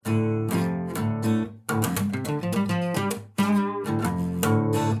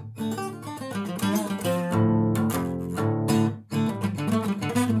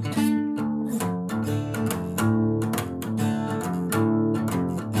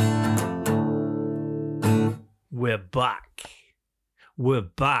We're back. We're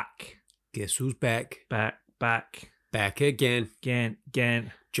back. Guess who's back? Back. Back again.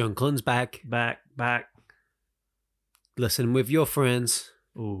 Again. Junklin's back. Back. Listen with your friends.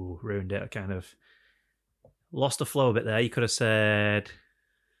 Ooh, ruined it. I kind of lost the flow a bit there. You could have said,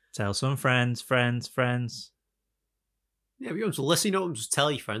 tell some friends. Yeah, but you want to listen, you don't just tell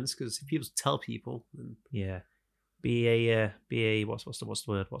your friends, because if people tell people, then... Yeah. Be a what's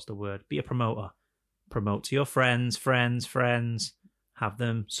the word? Be a promoter. Promote to your friends. Have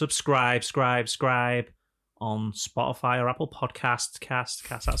them subscribe on Spotify or Apple Podcasts, cast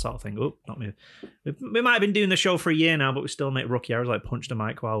that sort of thing. Oh, not me. We might have been doing the show for a year now, but we still make rookie errors like punch the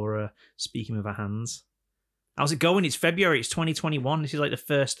mic while we're speaking with our hands. How's it going? It's February. It's 2021. This is like the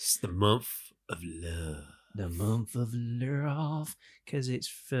first. It's the month of love. The month of love, because it's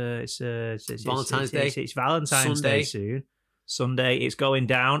Valentine's Day. It's Valentine's Day soon. Sunday, it's going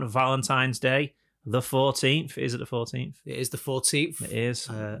down. Valentine's Day, the 14th. Is it the 14th? It is the 14th. It is.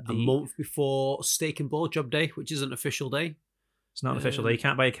 A month before Steak and Blowjob Day, which is an official day. It's not an official day. You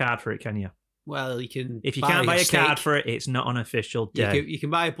can't buy a card for it, can you? Well, you can. If you can't buy a card for it, it's not an official day. You can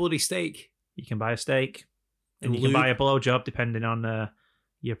buy a bloody steak. You can buy a steak. And you can buy a blowjob, depending on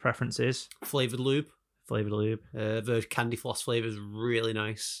your preferences. Flavoured lube. The candy floss flavour is really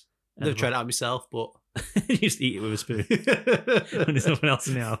nice. I've never tried it out myself, but... You just eat it with a spoon. When there's nothing else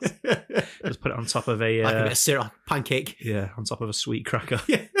in the house. Just put it on top of a... like a bit of syrup, like a pancake. Yeah, on top of a sweet cracker.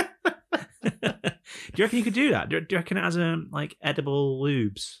 Yeah. Do you reckon you could do that? Do you reckon it has like edible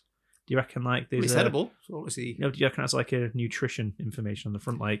lubes? Do you reckon like there's... It's edible, so obviously... No, do you reckon it has like a nutrition information on the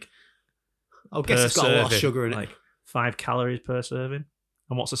front, like... I guess it's got a lot of sugar in it. Like 5 calories per serving?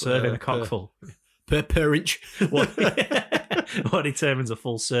 And what's a serving? A cockful? Per inch. What determines a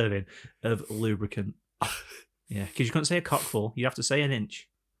full serving of lubricant? Yeah, because you couldn't say a cockful. You have to say an inch.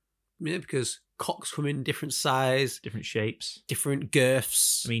 Yeah, because cocks come in different size, different shapes, different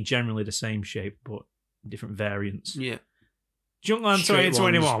girths. I mean, generally the same shape, but different variants. Yeah. Junkland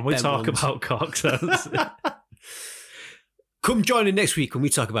 2021, we talk about cocks. Come join in next week when we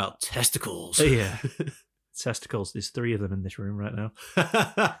talk about testicles. Yeah. Testicles. There's 3 of them in this room right now.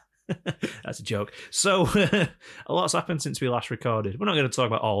 That's a joke. So, a lot's happened since we last recorded. We're not going to talk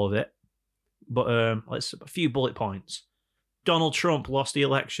about all of it, but a few bullet points. Donald Trump lost the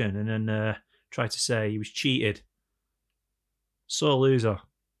election and then tried to say he was cheated. So loser.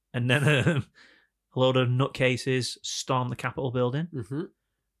 And then a load of nutcases stormed the Capitol building.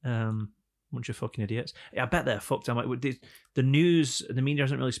 Mm-hmm. Bunch of fucking idiots. Yeah, I bet they're fucked. I'm like, the news, the media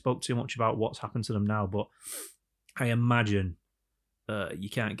hasn't really spoke too much about what's happened to them now, but I imagine you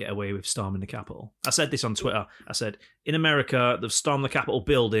can't get away with storming the Capitol. I said this on Twitter. I said, in America, they've stormed the Capitol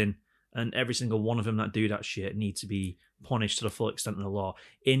building, and every single one of them that do that shit need to be punished to the full extent of the law.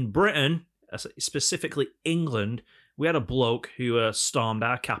 In Britain, specifically England, we had a bloke who stormed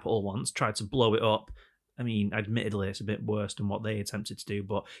our Capitol once, tried to blow it up. I mean, admittedly, it's a bit worse than what they attempted to do,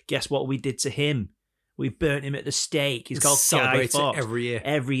 but guess what we did to him? We burnt him at the stake. He's called Guy Fawkes. Every year.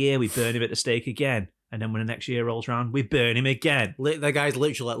 Every year we burn him at the stake again. And then when the next year rolls around, we burn him again. That guy's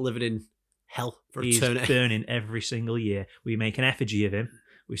literally like living in hell for eternity. He's burning every single year. We make an effigy of him.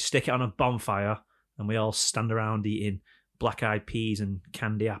 We stick it on a bonfire, and we all stand around eating black-eyed peas and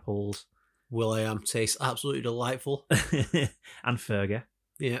candy apples. Will.i.am tastes absolutely delightful. And Fergie.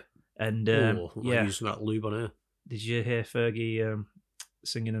 Yeah. And yeah, using that lube on her. Did you hear Fergie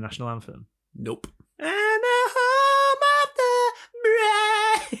singing the national anthem? Nope. And the home of the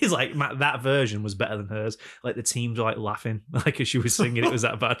brave. He's like, that version was better than hers. Like the teams were like laughing, like as she was singing, it was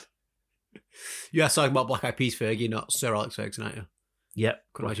that bad. You are talking about Black Eyed Peas Fergie, not Sir Alex Ferguson, aren't you? Yep.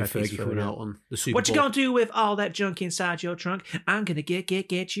 Could imagine Fergie coming out on the Super Bowl. What you gonna do with all that junk inside your trunk? I'm gonna get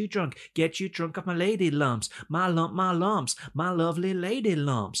you drunk. Get you drunk off my lady lumps. My lumps. My lovely lady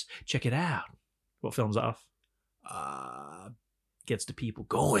lumps. Check it out. What film's that off? Gets the people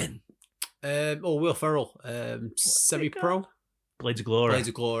going. Will Ferrell. Semi-Pro. Blades of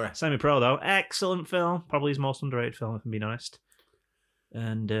Glory. Semi-Pro, though. Excellent film. Probably his most underrated film, if I'm being honest.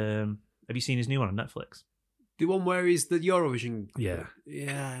 And have you seen his new one on Netflix? The one where he's the Eurovision. Yeah.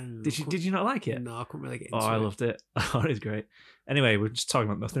 Yeah. Did you not like it? No, I couldn't really get into it. I loved it. Oh, it was great. Anyway, we're just talking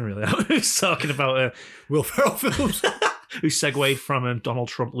about nothing really. We're just talking about Will Ferrell films. Who segued from Donald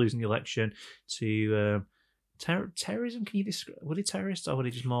Trump losing the election to terrorism. Can you describe? Were they terrorists or were they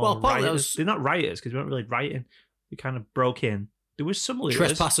just more rioters? They're not rioters because we weren't really rioting. We kind of broke in. There was some looters.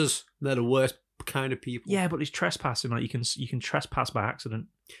 Trespassers. They're the worst kind of people. Yeah, but it's trespassing. Like you can trespass by accident.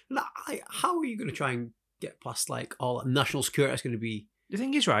 How are you going to try and get past like all that national security? That's going to be... The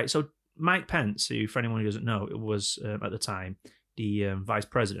thing is, right, so Mike Pence, who for anyone who doesn't know, it was at the time the vice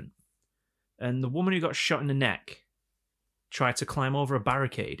president, and the woman who got shot in the neck tried to climb over a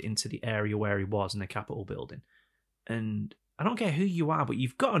barricade into the area where he was in the Capitol building. And I don't care who you are, but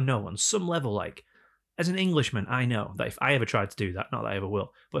you've got to know on some level, like, as an Englishman, I know that if I ever tried to do that, not that I ever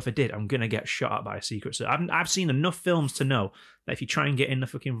will, but if I did, I'm going to get shot at by a secret service. I've seen enough films to know that if you try and get in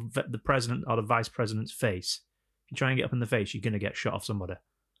the president or the vice president's face, if you try and get up in the face, you're going to get shot off somebody.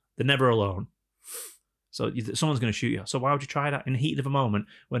 They're never alone. So someone's going to shoot you. So why would you try that in the heat of a moment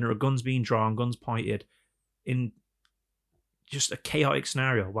when there are guns being drawn, guns pointed, in just a chaotic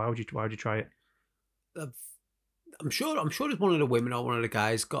scenario? Why would you try it? I'm sure there's one of the women or one of the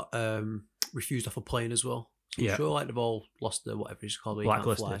guys got refused off a plane as well. I'm sure like they've all lost their whatever it's called.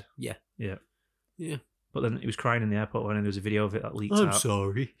 Blacklisted. Yeah. But then he was crying in the airport when there was a video of it that leaked out. I'm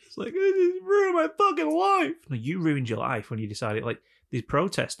sorry. It's like, it ruined my fucking life. No, you ruined your life when you decided, like, there's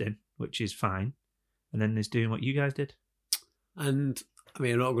protesting, which is fine, and then there's doing what you guys did. And, I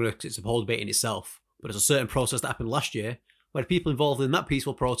mean, I'm not going to, it's a whole debate in itself, but there's a certain process that happened last year where the people involved in that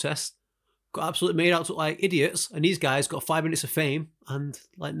peaceful protest got absolutely made out to look like idiots, and these guys got 5 minutes of fame and,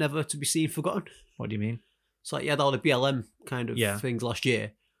 like, never to be seen, forgotten. What do you mean? It's like, you had all the BLM kind of things last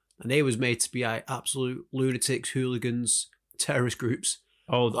year, and they was made to be like absolute lunatics, hooligans, terrorist groups.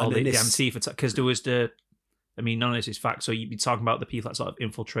 Oh, the Antifa, because there was none of this is fact. So you'd be talking about the people that sort of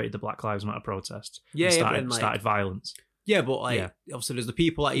infiltrated the Black Lives Matter protests. Started violence. Yeah, but obviously there's the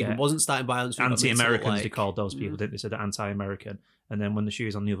people that even wasn't starting violence. Anti-Americans, they called those people, didn't they? Said they're anti-American. And then when the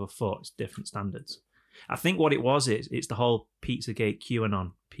shoe's on the other foot, it's different standards. I think what it was is, it's the whole Pizzagate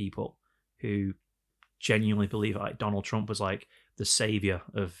QAnon people who genuinely believe like Donald Trump was like the savior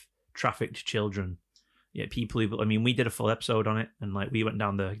of trafficked children. Yeah, people who, I mean, we did a full episode on it, and like we went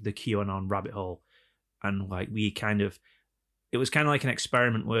down the QAnon rabbit hole, and like it was kind of like an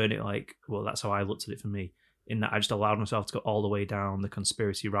experiment, weren't it? Like, well, that's how I looked at it for me, in that I just allowed myself to go all the way down the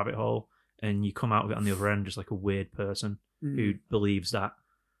conspiracy rabbit hole, and you come out of it on the other end just like a weird person who believes that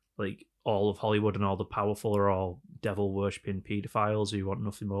like all of Hollywood and all the powerful are all devil worshipping pedophiles who want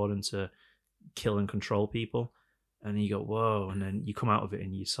nothing more than to kill and control people. And you go, whoa, and then you come out of it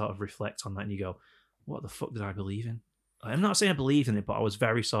and you sort of reflect on that and you go, what the fuck did I believe in? I'm not saying I believe in it, but I was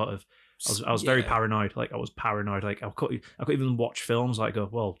very I was very paranoid. Like, I was paranoid. Like, I couldn't even watch films like go,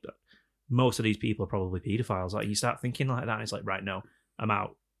 well, most of these people are probably pedophiles. Like, you start thinking like that and it's like, right, no, I'm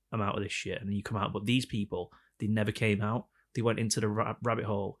out of this shit. And then you come out, but these people, they never came out. They went into the rabbit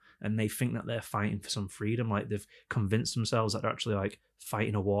hole and they think that they're fighting for some freedom. Like, they've convinced themselves that they're actually like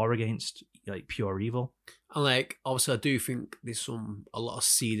fighting a war against like pure evil. And like, obviously I do think there's a lot of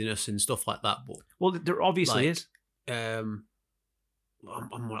seediness and stuff like that, but well, there obviously is. I'm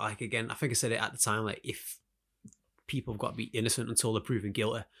like, again, I think I said it at the time, like, if people have got to be innocent until they're proven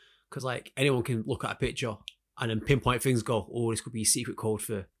guilty, because like anyone can look at a picture and then pinpoint things, go, oh, this could be a secret code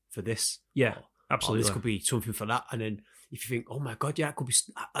for this. Yeah, absolutely. Or this could be something for that. And then if you think, oh my god, yeah,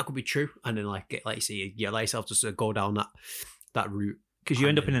 that could be true, and then like you say, you allow yourself to sort of go down that route, because you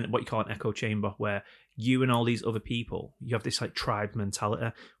end up in what you call an echo chamber, where you and all these other people, you have this like tribe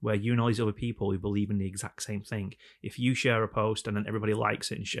mentality where you and all these other people who believe in the exact same thing, if you share a post and then everybody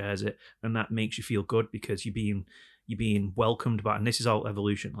likes it and shares it, and that makes you feel good because you're being welcomed by, and this is all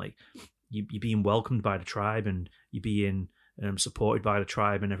evolution, like you're being welcomed by the tribe, and you're being supported by the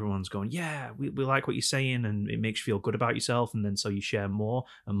tribe, and everyone's going, yeah, we like what you're saying, and it makes you feel good about yourself, and then so you share more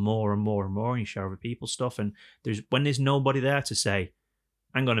and more and more and more, and you share other people's stuff, and when there's nobody there to say,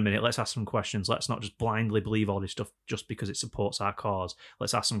 hang on a minute, let's ask some questions, let's not just blindly believe all this stuff just because it supports our cause,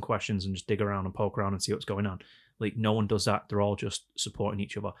 let's ask some questions and just dig around and poke around and see what's going on. Like, no one does that. They're all just supporting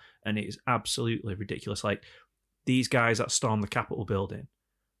each other, and it is absolutely ridiculous. Like, these guys that stormed the Capitol building,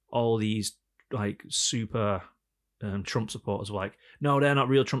 all these like super Trump supporters were like, no, they're not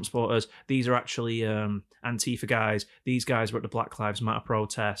real Trump supporters. These are actually Antifa guys. These guys were at the Black Lives Matter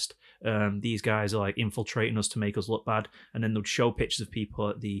protest. These guys are like infiltrating us to make us look bad. And then they'd show pictures of people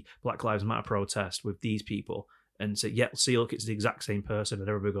at the Black Lives Matter protest with these people and say, yeah, see, look, it's the exact same person. And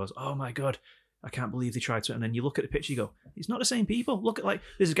everybody goes, oh my God, I can't believe they tried to. And then you look at the picture, you go, it's not the same people. Look at, like,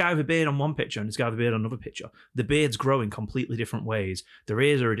 there's a guy with a beard on one picture and this guy with a beard on another picture. The beard's growing completely different ways. Their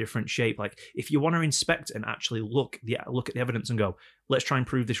ears are a different shape. Like, if you want to inspect and actually look at the evidence and go, let's try and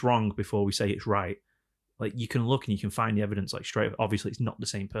prove this wrong before we say it's right. Like, you can look and you can find the evidence like straight. Obviously, it's not the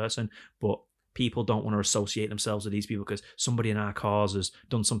same person, but people don't want to associate themselves with these people because somebody in our cause has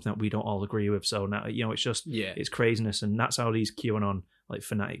done something that we don't all agree with. So now, it's just, it's craziness. And that's how these QAnon like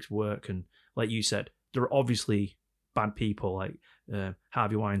fanatics work. And like you said, there are obviously bad people like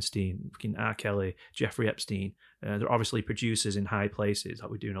Harvey Weinstein, fucking R. Kelly, Jeffrey Epstein. They're obviously producers in high places that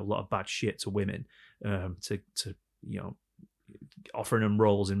were doing a lot of bad shit to women to offering them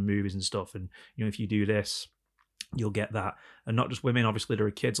roles in movies and stuff. And if you do this, you'll get that. And not just women. Obviously, there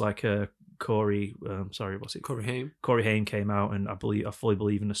are kids like Corey. What's it? Corey Haim. Corey Haim came out, and I fully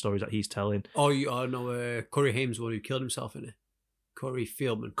believe in the stories that he's telling. Oh, no, Corey Haim's the one who killed himself in it. Corey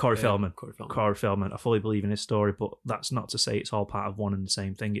Feldman. Corey Feldman. I fully believe in his story, but that's not to say it's all part of one and the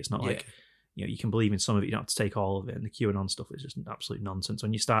same thing. It's not like, you can believe in some of it, you don't have to take all of it. And the QAnon stuff is just absolute nonsense.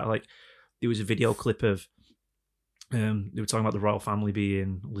 When you start, like, there was a video clip of, they were talking about the royal family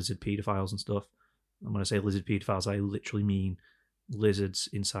being lizard pedophiles and stuff. And when I say lizard pedophiles, I literally mean lizards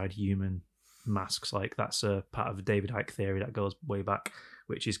inside human masks. Like, that's a part of the David Icke theory that goes way back,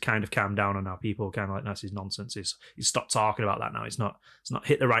 which is kind of calmed down on now. People kind of like, this is nonsense. He's stopped talking about that now. It's not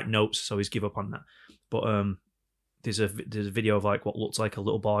hit the right notes, so he's give up on that. But there's a video of like what looks like a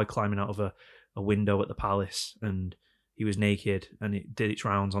little boy climbing out of a window at the palace, and he was naked, and it did its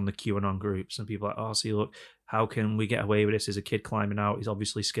rounds on the QAnon groups, and people are like, oh, see, look, how can we get away with this? There's a kid climbing out. He's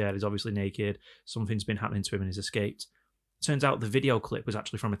obviously scared. He's obviously naked. Something's been happening to him and he's escaped. Turns out the video clip was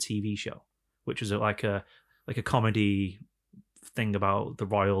actually from a TV show, which was like a comedy thing about the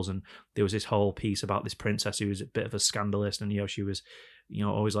royals, and there was this whole piece about this princess who was a bit of a scandalist, and she was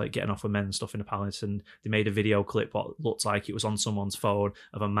always like getting off with men and stuff in the palace, and they made a video clip what looked like it was on someone's phone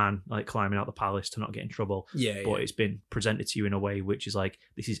of a man like climbing out the palace to not get in trouble. But it's been presented to you in a way which is like,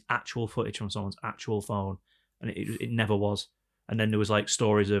 this is actual footage from someone's actual phone, and it never was. And then there was like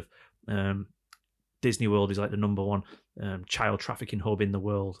stories of Disney World is like the number one child trafficking hub in the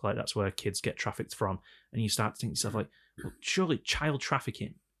world. Like, that's where kids get trafficked from. And you start to think to yourself, like, well, surely child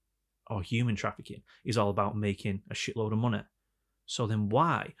trafficking or human trafficking is all about making a shitload of money. So then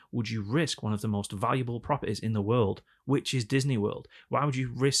why would you risk one of the most valuable properties in the world, which is Disney World? Why would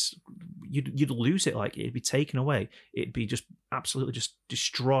you risk, you'd lose it, like it'd be taken away. It'd be just absolutely just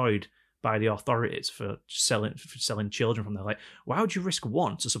destroyed by the authorities for selling children from there. Like, why would you risk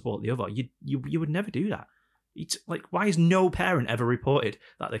one to support the other? You would never do that. It's like, why has no parent ever reported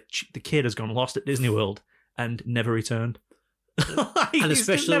that the kid has gone lost at Disney World and never returned? Like, and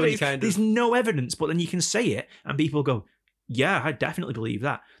especially when there's no evidence, but then you can say it and people go, yeah, I definitely believe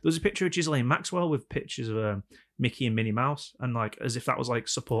that. There was a picture of Ghislaine Maxwell with pictures of Mickey and Minnie Mouse, and like as if that was like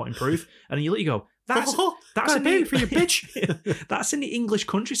supporting proof. And then you go, that's in the, for your bitch. That's in the English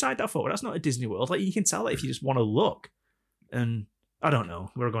countryside. That photo. That's not a Disney World. Like, you can tell it if you just want to look. And I don't know.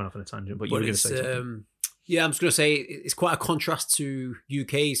 We're going off on a tangent, but you were going to say something. Yeah, I'm just going to say it's quite a contrast to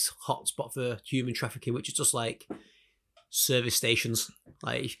UK's hotspot for human trafficking, which is just like service stations.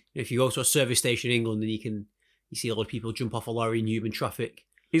 Like, if you go to a service station in England, then you see a lot of people jump off a lorry in human traffic.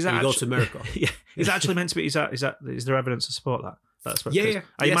 Is that go to America? Yeah, is that actually meant to be? Is there evidence to support that? Yeah.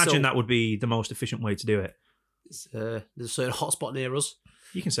 I imagine that would be the most efficient way to do it. There's a certain hotspot near us.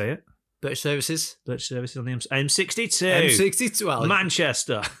 You can say it. British Services. British Services on the M62. M62. Well,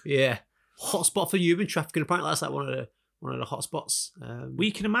 Manchester. Yeah. Hotspot for human trafficking. Apparently, that's like one of the hotspots.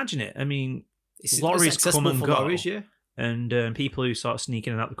 We can imagine it. I mean, it's lorries come and go. Lorries, yeah. And people who sort of sneak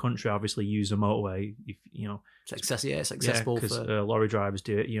in and out the country obviously use the motorway. It's accessible because for lorry drivers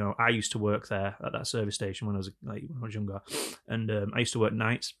do it. I used to work there at that service station when I was younger, and I used to work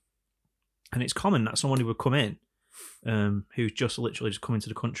nights. And it's common that someone who would come in, who's just literally just come into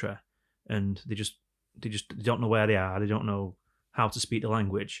the country, and they don't know where they are, they don't know how to speak the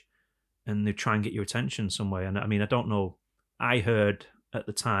language, and they try and get your attention some way. And I mean, I don't know. I heard at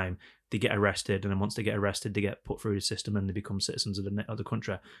the time they get arrested, and then once they get arrested, they get put through the system and they become citizens of the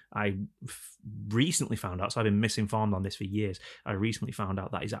country. I recently found out, so I've been misinformed on this for years. I recently found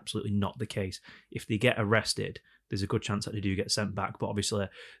out that is absolutely not the case. If they get arrested, there's a good chance that they do get sent back. But obviously,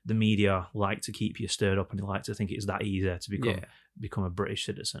 the media like to keep you stirred up, and they like to think it's that easy to become a British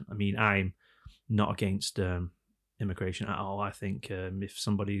citizen. I mean, I'm not against immigration at all. I think if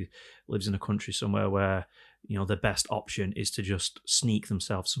somebody lives in a country somewhere where the best option is to just sneak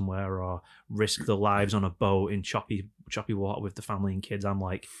themselves somewhere or risk their lives on a boat in choppy water with the family and kids, I'm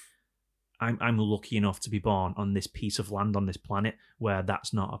lucky enough to be born on this piece of land on this planet where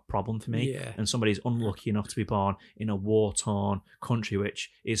that's not a problem for me. Yeah. And somebody's unlucky enough to be born in a war-torn country,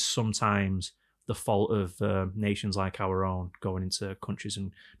 which is sometimes the fault of nations like our own going into countries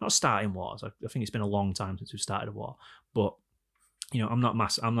and not starting wars. I think it's been a long time since we've started a war, but I'm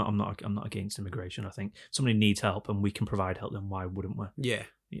not against immigration. I think somebody needs help and we can provide help. Then why wouldn't we? Yeah.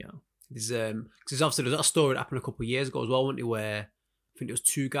 There's obviously there's that story that happened a couple of years ago as well, wasn't it? Where I think there was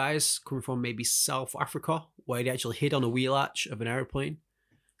two guys coming from maybe South Africa where they actually hid on a wheel arch of an airplane,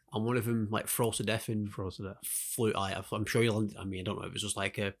 and one of them like froze to death. Flew. I'm sure he landed. I mean, I don't know if it was just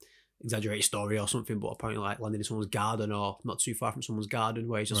like a exaggerated story or something, but apparently like landed in someone's garden or not too far from someone's garden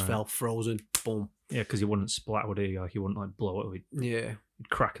where he just Right. fell frozen. Boom. Yeah, because he wouldn't splat, would he? Like he wouldn't like blow it. Yeah. He'd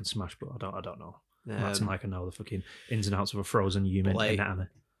crack and smash. But I don't know. That's Um, like I know the fucking ins and outs of a frozen human like- anatomy.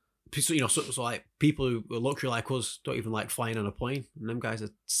 so, you know, so like people who are luxury like us don't even like flying on a plane, and them guys are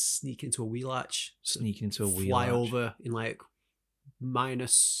sneaking into a wheel arch, Sneaking into a wheel fly arch. over in like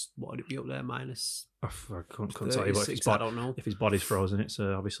minus, what would it be up there? Minus I couldn't tell you, but 36, I don't know. if his body's frozen, it's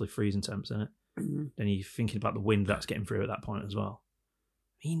obviously freezing temps, isn't it? Then you're thinking about the wind that's getting through at that point as well.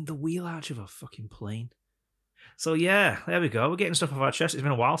 I mean, the wheel arch of a fucking plane. So yeah, there we go. We're getting stuff off our chest. It's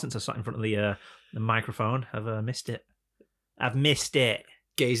been a while since I sat in front of the microphone. I've missed it. I've missed it.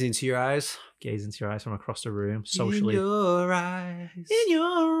 Gaze into your eyes. Gaze into your eyes from across the room, socially. In your eyes. In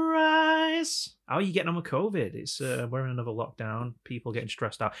your eyes. How are you getting on with COVID? It's we're in another lockdown. People getting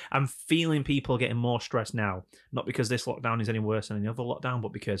stressed out. I'm feeling people getting more stressed now. Not because this lockdown is any worse than any other lockdown,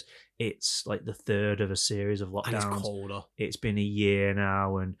 but because it's like the third of a series of And lockdowns. it's colder. It's been a year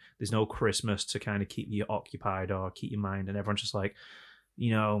now, and there's no Christmas to kind of keep you occupied or keep your mind. And everyone's just like,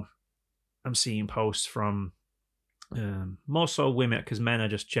 you know, I'm seeing posts from more so women, because men are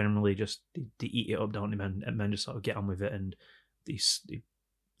just generally just they eat it up, don't they? Men just sort of get on with it, and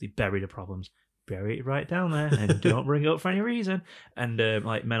they bury the problems, bury it right down there, and don't bring it up for any reason. And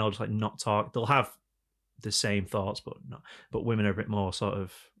like men will just like not talk. They'll have the same thoughts, but women are a bit more sort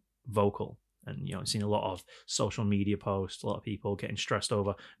of vocal. And you know, I've seen a lot of social media posts, a lot of people getting stressed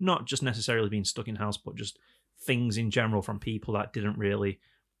over not just necessarily being stuck in house, but just things in general from people that didn't really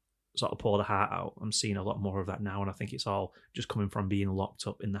sort of pour the heart out. I'm seeing a lot more of that now, and I think it's all just coming from being locked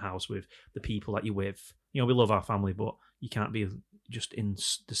up in the house with the people that you're with. You know, we love our family, but you can't be just in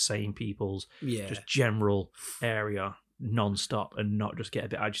the same people's just general area non-stop and not just get a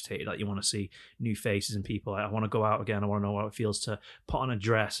bit agitated. Like you want to see new faces and people. Like, I want to go out again. I want to know how it feels to put on a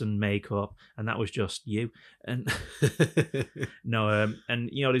dress and makeup, and that was just you. And no, and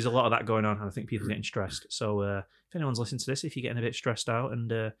you know, there's a lot of that going on, and I think people are getting stressed. So if anyone's listening to this, if you're getting a bit stressed out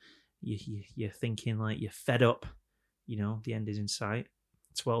and you're thinking like you're fed up, you know, the end is in sight.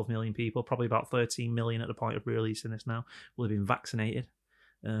 12 million people, probably about 13 million at the point of releasing this now, will have been vaccinated.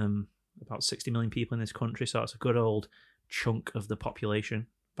 About 60 million people in this country, so it's a good old chunk of the population.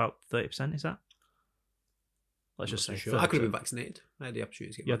 About 30%, is that? Let's just say. Sure. I could have been vaccinated. I had the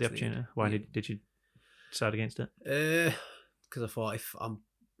opportunity to get You had the vaccinated. opportunity. Why did you decide against it? Because I thought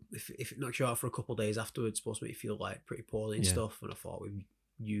if it knocks you out for a couple of days afterwards, it's supposed to make you feel like pretty poorly and stuff. And I thought with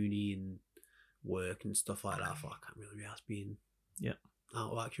uni and work and stuff like that, I thought I can't really be asked being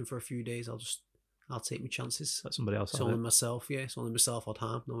out of action for a few days. I'll take my chances. Let somebody else. It's only myself, yeah. It's only myself I'd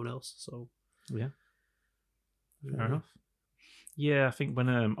harm, no one else. So yeah, fair enough. Yeah, I think when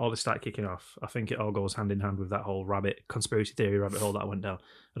all this started kicking off, I think it all goes hand in hand with that whole conspiracy theory rabbit hole that I went down.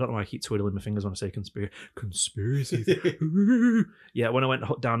 I don't know why I keep twiddling my fingers when I say conspiracy theory. Yeah, when I went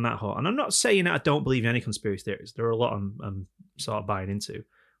down that hole, and I'm not saying that I don't believe in any conspiracy theories. There are a lot I'm sort of buying into,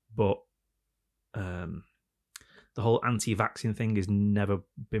 but the whole anti-vaccine thing has never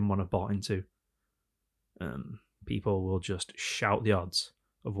been one I've bought into. People will just shout the odds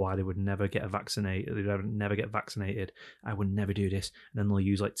of why they would never get vaccinated. They would never get vaccinated. I would never do this. And then they'll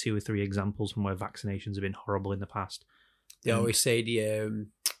use like 2 or 3 examples from where vaccinations have been horrible in the past. They always say the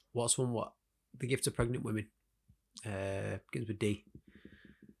the gift to pregnant women. Begins with D.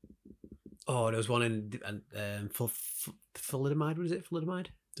 Oh, there was one in thalidomide. What is it? Thalidomide.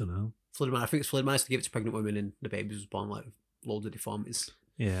 Don't know. Thalidomide. I think it's thalidomide to give it to pregnant women, and the babies was born like with loads of deformities.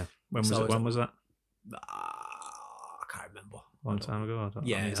 Yeah. When was So it? When was that? I can't remember. Long time ago. I don't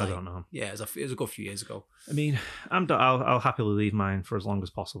know. Yeah, it was a good few years ago. I mean, I'll happily leave mine for as long as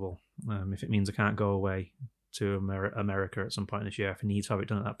possible. If it means I can't go away to America at some point this year, if I need to have it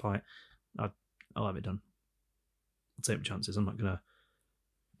done at that point, I'll have it done. I'll take my chances. I'm not gonna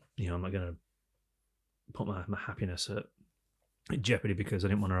put my happiness at jeopardy because I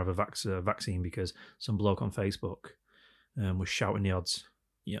didn't want to have a vaccine because some bloke on Facebook was shouting the odds.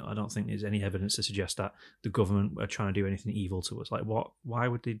 You know, I don't think there's any evidence to suggest that the government are trying to do anything evil to us. Like, what? Why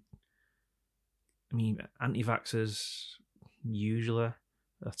would they? I mean, anti-vaxxers usually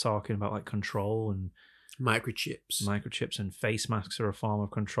are talking about like control and microchips and face masks are a form of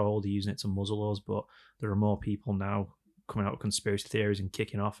control. They're using it to muzzle us, but there are more people now coming out with conspiracy theories and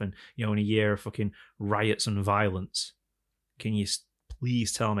kicking off. And you know, in a year of fucking riots and violence, can you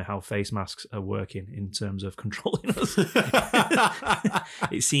please tell me how face masks are working in terms of controlling us?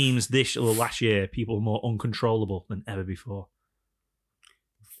 It seems last year, people were more uncontrollable than ever before.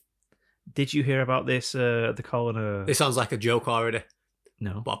 Did you hear about this? The coroner. It sounds like a joke already.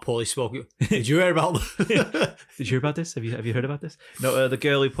 No. but I poorly spoke it. Did you hear about that? Did you hear about this? Have you heard about this? No, the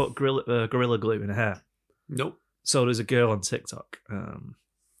girl who put Gorilla Glue in her hair. Nope. So there's a girl on TikTok,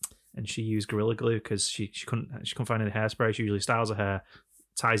 and she used Gorilla Glue because she couldn't find any hairspray. She usually styles her hair,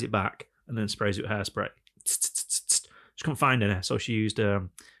 ties it back, and then sprays it with hairspray. She couldn't find any, so she used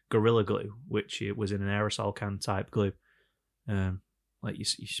Gorilla Glue, which it was in an aerosol can type glue. Like you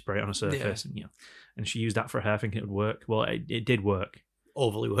spray it on a surface, and she used that for her hair, thinking it would work. Well, it did work.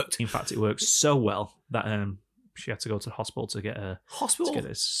 Overly worked. In fact, it worked so well that she had to go to the hospital to get to get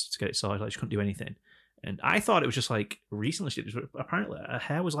it sorted. Like she couldn't do anything. And I thought it was just like recently. Apparently, her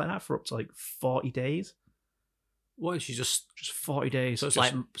hair was like that for up to like 40 days. What? She just 40 days. So it's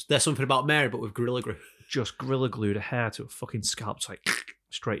like there's something about Mary, but with Gorilla Glue. Just Gorilla Glued her hair to a fucking scalp, like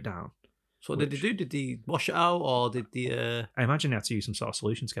straight down. So what did they do? Did they wash it out, or did they? I imagine they had to use some sort of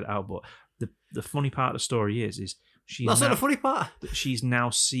solution to get it out. But the funny part of the story is she's That's not the funny part. She's now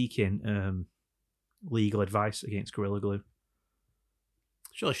seeking legal advice against Gorilla Glue.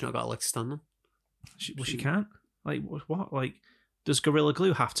 Surely she's not got a leg to stand on. She can't. Like what? Like, does Gorilla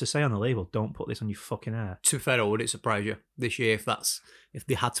Glue have to say on the label, "Don't put this on your fucking hair"? To be fair, would it surprise you this year if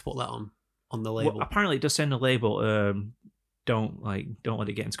they had to put that on the label? Well, apparently, it does say on the label, don't let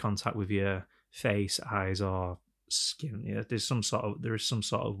it get into contact with your face, eyes, or skin. Yeah, there is some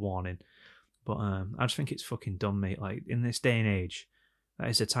sort of warning. But I just think it's fucking dumb, mate. Like, in this day and age, that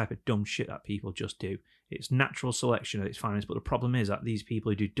is the type of dumb shit that people just do. It's natural selection at its finest, but the problem is that these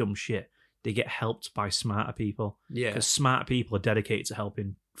people who do dumb shit, they get helped by smarter people. Yeah. Because smarter people are dedicated to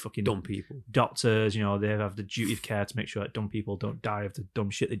helping fucking dumb people. Doctors, they have the duty of care to make sure that dumb people don't die of the dumb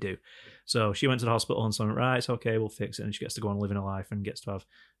shit they do. So she went to the hospital and said, right, it's okay, we'll fix it. And she gets to go on living her life and gets to have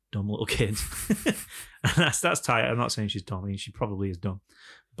dumb little kids. And that's tight. I'm not saying she's dumb. I mean, she probably is dumb.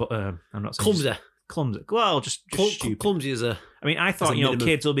 But I'm not saying clumsy. Well, just stupid. Clumsy is a... I mean, I thought,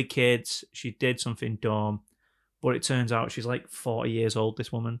 kids will be kids. She did something dumb. But it turns out she's like 40 years old,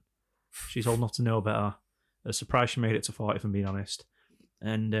 this woman. She's old enough to know better. A surprise she made it to 40, if I'm being honest.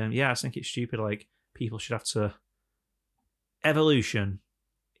 And I just think it's stupid. Like, people should have to... Evolution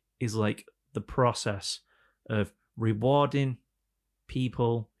is like the process of rewarding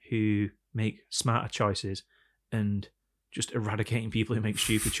people who make smarter choices and just eradicating people who make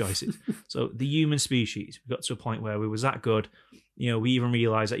stupid choices. So the human species, we got to a point where we was that good. We even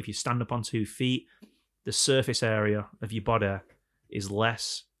realised that if you stand up on 2 feet, the surface area of your body is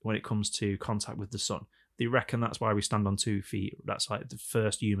less when it comes to contact with the sun. They reckon that's why we stand on 2 feet. That's like the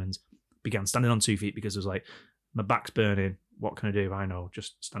first humans began standing on 2 feet because it was like, my back's burning. What can I do? I know,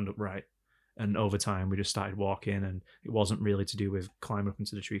 just stand upright. And over time, we just started walking, and it wasn't really to do with climbing up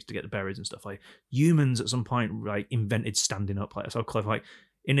into the trees to get the berries and stuff. Like, humans at some point, like, invented standing up. Like, so clever. Like,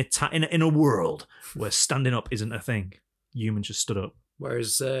 in a world where standing up isn't a thing, humans just stood up.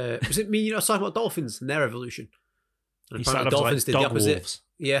 Whereas, was it me? I was talking about dolphins and their evolution. And apparently dolphins did the opposite. Wolves.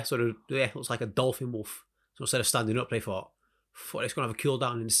 Yeah, it looks like a dolphin wolf. So instead of standing up, they thought, it's going to have a cool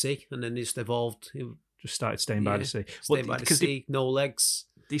down in the sea. And then they just evolved. Just started staying by the sea. Staying by the sea, no legs.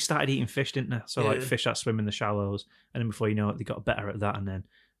 They started eating fish, didn't they? So like fish that swim in the shallows. And then before you know it, they got better at that. And then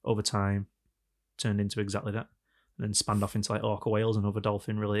over time, turned into exactly that. And then spanned off into like orca whales and other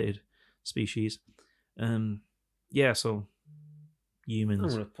dolphin-related species. So humans. I'm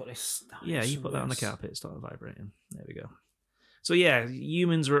going to put this down. Yeah, you put that on the carpet, start vibrating. There we go. So yeah,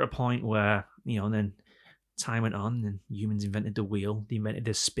 humans were at a point where, and then time went on and humans invented the wheel. They invented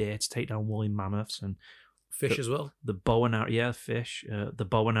the spear to take down woolly mammoths and fish as well. The bow and arrow, fish. The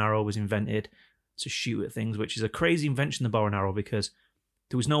bow and arrow was invented to shoot at things, which is a crazy invention, the bow and arrow, because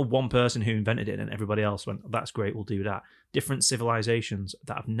there was no one person who invented it and everybody else went, that's great, we'll do that. Different civilizations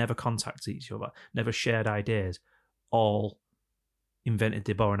that have never contacted each other, never shared ideas, all invented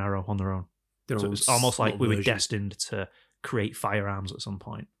the bow and arrow on their own. So it was almost like we were destined to create firearms at some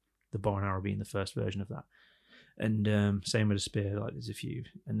point, the bow and arrow being the first version of that. And same with the spear, like there's a few.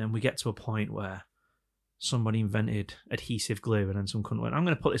 And then we get to a point where somebody invented adhesive glue and then some cunt went, I'm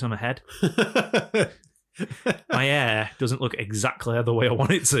going to put this on my head. My hair doesn't look exactly the way I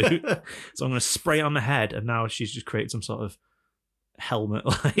want it to. So I'm going to spray it on my head, and now she's just created some sort of helmet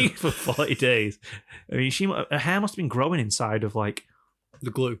like for 40 days. I mean, her hair must have been growing inside of like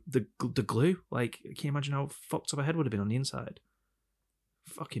the glue. The glue. Like, can you imagine how fucked up her head would have been on the inside?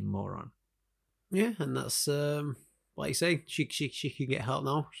 Fucking moron. Yeah, and that's like you say, she can get help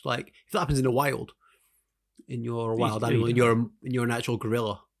now. It's like if that happens in the wild, and you're a wild animal, and you're an actual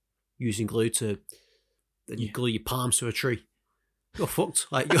gorilla using glue to you glue your palms to a tree, you're fucked.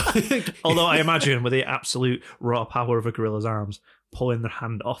 Like, although I imagine with the absolute raw power of a gorilla's arms, pulling their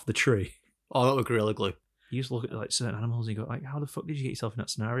hand off the tree. Oh, not with gorilla glue. You used to look at like certain animals and you go like, how the fuck did you get yourself in that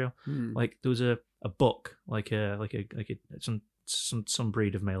scenario? Hmm. Like there was a buck, like some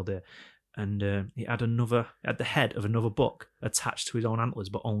breed of male deer, and he had the head of another buck attached to his own antlers,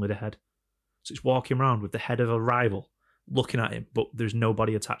 but only the head. So it's walking around with the head of a rival looking at him, but there's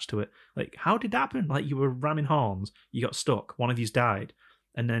nobody attached to it. Like, how did that happen? Like, you were ramming horns, you got stuck, one of you's died,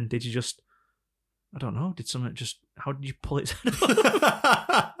 and then did you just, I don't know, how did you pull its head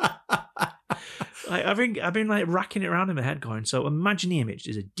off? Like, I've been like racking it around in my head going, so imagine the image,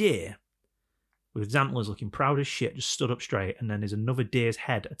 there's a deer with his antlers looking proud as shit, just stood up straight, and then there's another deer's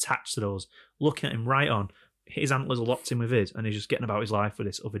head attached to those, looking at him right on. His antlers are locked in with his, and he's just getting about his life with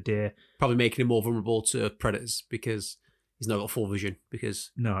this other deer. Probably making him more vulnerable to predators because he's not got full vision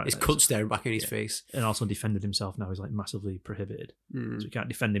because his cunt's staring back in his face. And also defended himself now. He's like massively prohibited. So he can't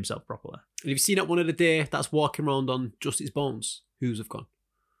defend himself properly. And have you seen that one of the deer that's walking around on just its bones? Who's have gone?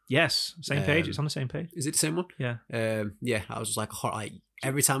 Yes, same page. It's on the same page. Is it the same one? Yeah. Yeah, I was just like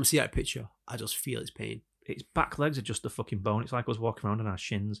every time I see that picture, I just feel its pain. Its back legs are just the fucking bone. It's like us walking around on our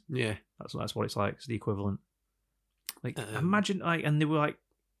shins. Yeah. That's what it's like. It's the equivalent. Like, imagine, like, and they were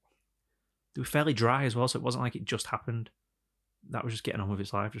fairly dry as well, so it wasn't like it just happened. That was just getting on with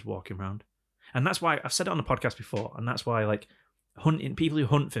its life, just walking around. And that's why, I've said it on the podcast before, and that's why, like, hunting, people who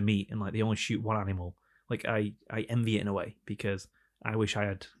hunt for meat and, like, they only shoot one animal, like, I envy it in a way, because I wish I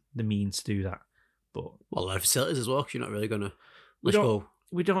had the means to do that. But well, a lot of facilities as well, because you're not really going to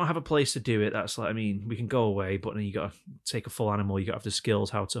we don't have a place to do it. That's like, I mean, we can go away, but then you got to take a full animal, you got to have the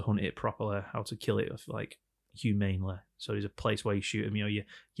skills how to hunt it properly, how to kill it, like, humanely. So there's a place where you shoot them. You know, you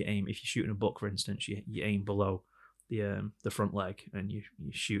aim, if you're shooting a buck, for instance, you aim below the front leg and you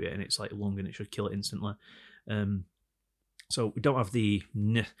shoot it, and it's like lung, and it should kill it instantly. So we don't have the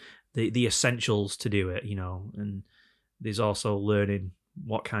essentials to do it, you know. And there's also learning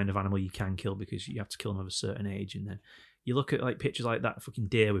what kind of animal you can kill, because you have to kill them of a certain age. And then you look at like pictures like that fucking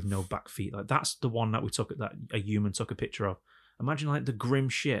deer with no back feet, like that's the one that we took, that a human took a picture of. Imagine like the grim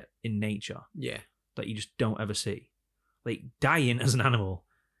shit in nature. Yeah. That you just don't ever see. Like, dying as an animal.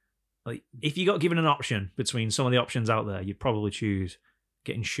 Like, if you got given an option between some of the options out there, you'd probably choose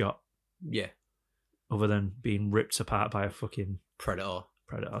getting shot. Yeah. Other than being ripped apart by a fucking predator.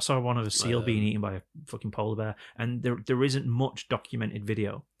 I saw one of a seal being eaten by a fucking polar bear, and there isn't much documented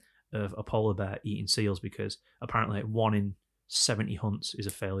video of a polar bear eating seals, because apparently 1 in 70 hunts is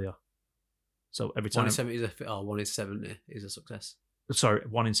a failure. So every time 1 in 70 1 in 70 is a success. Sorry,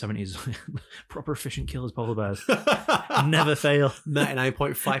 1 in 70 is proper efficient killers, polar bears. Never fail.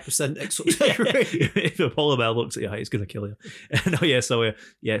 99.5% success rate. If a polar bear looks at you, it's going to kill you. So I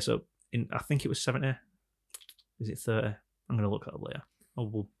think it was 70. Is it 30? I'm going to look that up later.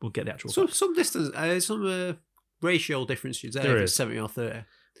 We'll get the actual. Some distance, some ratio differences there. If it's 70 or 30.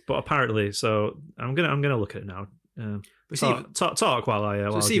 But apparently, so I'm gonna look at it now. Talk while I.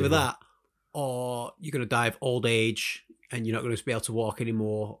 So it's either that, or you're going to die of old age, and you're not going to be able to walk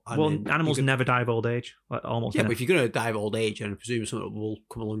anymore. Well, animals never die of old age. Like, almost. Yeah, but if you're going to die of old age, and presume something will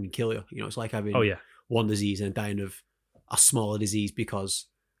come along and kill you, you know, it's like having one disease and dying of a smaller disease because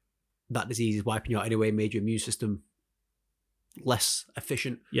that disease is wiping you out anyway, made your immune system less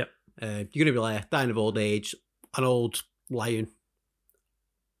efficient. Yep. You're going to be like dying of old age, an old lion,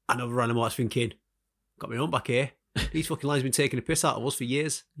 another animal that's thinking, got my own back here. These fucking lions have been taking a piss out of us for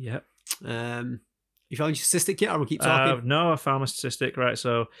years. Yep. You found your statistic yet, or I'm going to keep talking? No, I found my statistic. Right,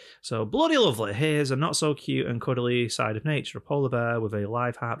 so bloody lovely. Here's a not so cute and cuddly side of nature. A polar bear with a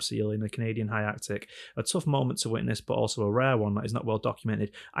live harp seal in the Canadian high Arctic. A tough moment to witness, but also a rare one that is not well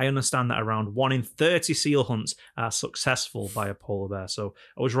documented. I understand that around 1 in 30 seal hunts are successful by a polar bear. So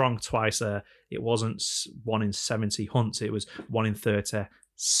I was wrong twice there. It wasn't 1 in 70 hunts. It was 1 in 30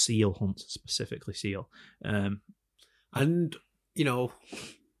 seal hunts, specifically seal. And, you know,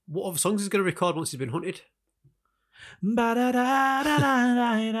 what other songs is he going to record once he's been hunted? No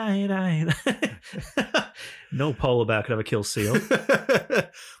polar bear could ever kill seal.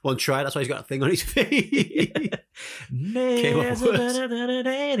 One try, that's why he's got a thing on his feet. I don't know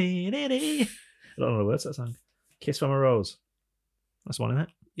the words to that song. Kiss from a Rose. That's one, isn't it?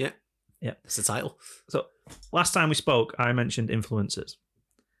 Yeah. Yeah. That's the title. So last time we spoke, I mentioned influencers.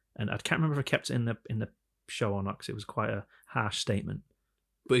 And I can't remember if I kept it in the show or not, because it was quite a harsh statement.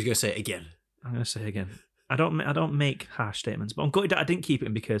 But he's going to say it again. I'm going to say it again. I don't make harsh statements, but I'm gutted that I didn't keep it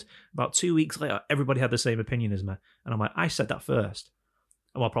in, because about 2 weeks later, everybody had the same opinion as me. And I'm like, I said that first.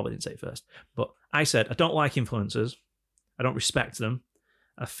 Well, I probably didn't say it first. But I said, I don't like influencers. I don't respect them.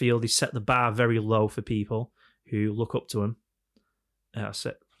 I feel they set the bar very low for people who look up to them. They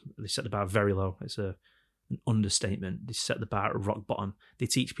set the bar very low. It's an understatement. They set the bar at rock bottom. They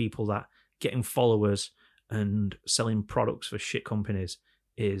teach people that getting followers and selling products for shit companies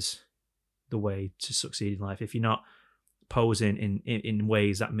is the way to succeed in life. If you're not posing in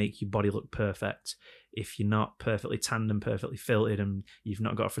ways that make your body look perfect, if you're not perfectly tanned and perfectly filtered, and you've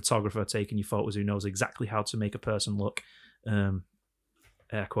not got a photographer taking your photos who knows exactly how to make a person look,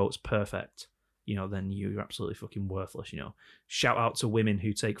 air quotes, perfect, then you're absolutely fucking worthless. Shout out to women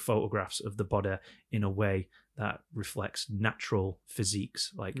who take photographs of the body in a way that reflects natural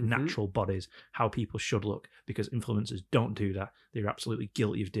physiques, like natural bodies, how people should look, because influencers don't do that. They're absolutely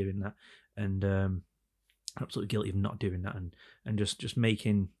guilty of doing that, and absolutely guilty of not doing that, and just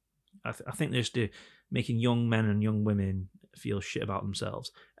making, I think they're just making young men and young women feel shit about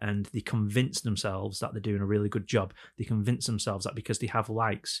themselves, and they convince themselves that they're doing a really good job. They convince themselves that because they have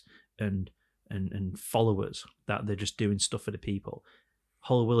likes and followers that they're just doing stuff for the people.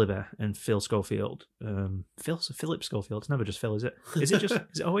 Holly Willoughby and Phil Schofield. Philip Schofield. It's never just Phil, is it? Is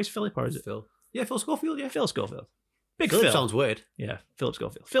it always Philip, or is it Phil? Yeah, Phil Schofield. Yeah, Phil Schofield. Big Philip Phil. sounds weird. Yeah, Philip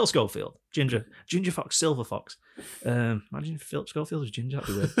Schofield. Phil Schofield. Ginger Fox, Silver Fox. Imagine if Philip Schofield was ginger.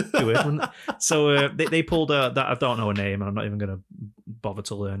 That'd be weird, wouldn't it? So they pulled that. I don't know her name, and I'm not even going to bother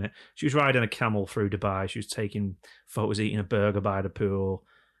to learn it. She was riding a camel through Dubai. She was taking photos, eating a burger by the pool,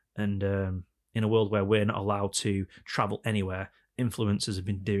 and in a world where we're not allowed to travel anywhere, influencers have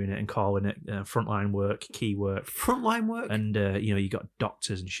been doing it and calling it frontline work, key work. Frontline work? And, you got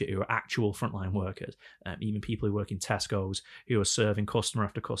doctors and shit who are actual frontline workers, even people who work in Tesco's who are serving customer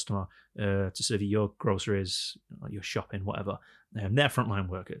after customer to serve you your groceries, your shopping, whatever. They're frontline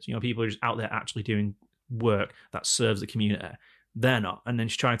workers. People who are just out there actually doing work that serves the community. They're not. And then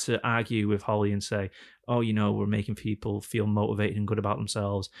she's trying to argue with Holly and say, oh, we're making people feel motivated and good about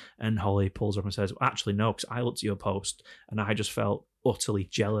themselves. And Holly pulls her up and says, well, actually, no, because I looked at your post and I just felt utterly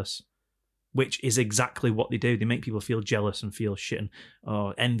jealous, which is exactly what they do. They make people feel jealous and feel shit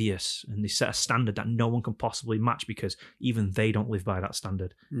and envious. And they set a standard that no one can possibly match because even they don't live by that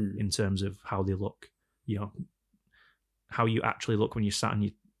standard in terms of how they look. How you actually look when you're sat on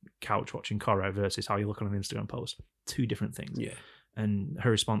your couch watching Corra versus how you look on an Instagram post. Two different things. Yeah. And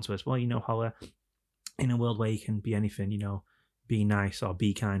her response was, well, Holly, in a world where you can be anything, be nice or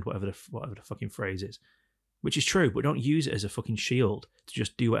be kind, whatever the fucking phrase is. Which is true, but don't use it as a fucking shield to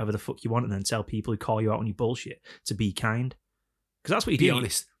just do whatever the fuck you want and then tell people who call you out on your bullshit to be kind. Because that's what you do. Be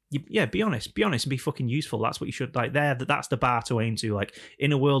honest. Be honest. Be honest and be fucking useful. That's what you should, that's the bar to aim to. Like,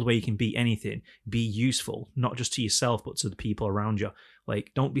 in a world where you can be anything, be useful, not just to yourself, but to the people around you.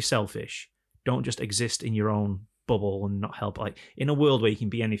 Like, don't be selfish. Don't just exist in your own bubble and not help. Like, in a world where you can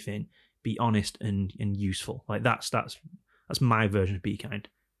be anything, be honest and useful. Like, that's my version of be kind.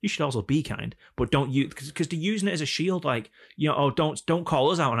 You should also be kind, but don't use, because they're using it as a shield. Like, don't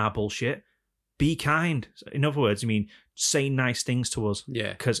call us out on our bullshit. Be kind. In other words, say nice things to us.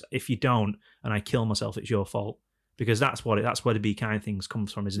 Yeah. Because if you don't, and I kill myself, it's your fault. Because that's where the be kind things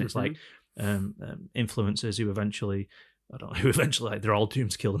comes from, isn't it? It's like influencers who eventually, they're all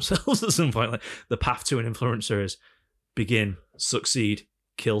doomed to kill themselves at some point. Like, the path to an influencer is begin, succeed,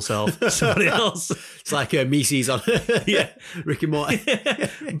 kill self, somebody else. It's like Mises on Rick and Morty.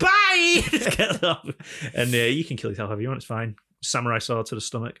 Bye! Just get off. And you can kill yourself however you want, it's fine. Samurai sword to the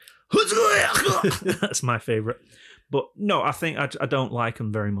stomach. That's my favourite. But no, I think I don't like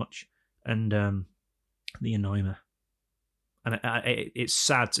them very much. And they annoy me. And it's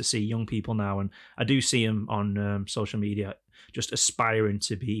sad to see young people now, and I do see them on social media just aspiring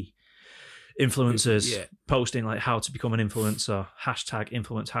to be influencers, posting like how to become an influencer, hashtag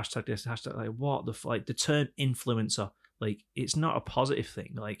influence, hashtag this, hashtag like what the term influencer, like, it's not a positive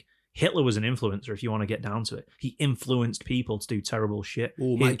thing. Like, Hitler was an influencer, if you want to get down to it. He influenced people to do terrible shit.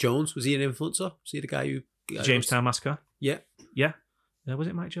 Oh, Mike Jones, was he an influencer? Was he the guy who Jamestown Massacre? Yeah. Was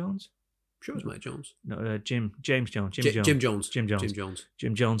it Mike Jones? I'm sure it was Mike Jones. No, James Jones. Jim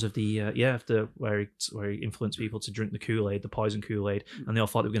Jones of the where he influenced people to drink the Kool-Aid, the poison Kool-Aid, and they all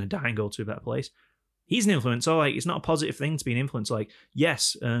thought they were going to die and go to a better place. He's an influencer. Like, it's not a positive thing to be an influencer. Like,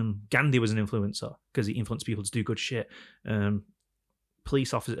 yes, Gandhi was an influencer because he influenced people to do good shit.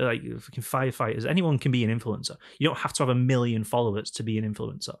 Police officers, like fucking firefighters, anyone can be an influencer. You don't have to have 1 million followers to be an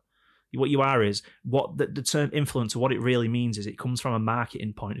influencer. What you are is, what the term influencer, what it really means is it comes from a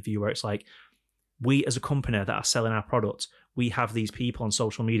marketing point of view where it's like, we as a company that are selling our products, we have these people on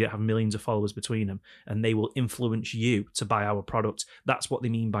social media that have millions of followers between them, and they will influence you to buy our products. That's what they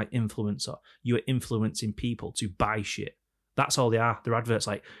mean by influencer. You are influencing people to buy shit. That's all they are. They're adverts.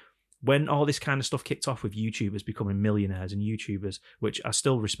 Like, when all this kind of stuff kicked off with YouTubers becoming millionaires and YouTubers, which I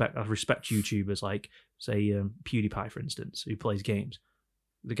still respect, I respect YouTubers like, say, PewDiePie, for instance, who plays games.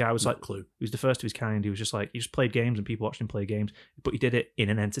 The guy was Not like, a clue. he was the first of his kind. He was just like, he just played games and people watched him play games, but he did it in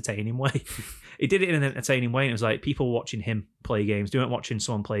an entertaining way. He did it in an entertaining way, and it was like people watching him play games. They weren't watching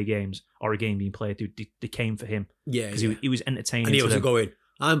someone play games or a game being played. They came for him Yeah, because yeah. he was entertaining. And he to wasn't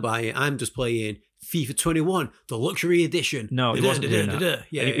them. going, I'm just playing FIFA 21, the luxury edition. No, he wasn't doing that.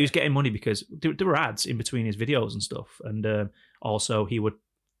 Yeah, And he was getting money because there were ads in between his videos and stuff, and also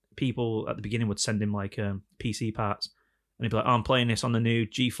people at the beginning would send him like PC parts. And he'd be like, "Oh, I'm playing this on the new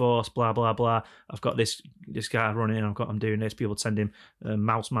GeForce, blah blah blah. I've got this guy running. I'm doing this." People would send him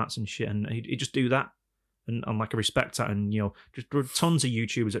mouse mats and shit, and he'd just do that, and like a respect that, and just there were tons of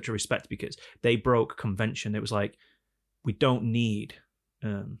YouTubers that to respect because they broke convention. It was like we don't need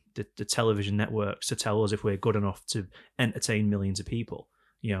the television networks to tell us if we're good enough to entertain millions of people.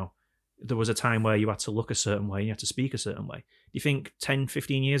 There was a time where you had to look a certain way and you had to speak a certain way. Do you think 10,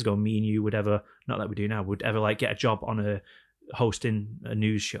 15 years ago, me and you would ever, not that we do now, would ever like get a job on hosting a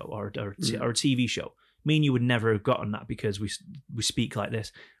news show or a TV show? Me and you would never have gotten that because we speak like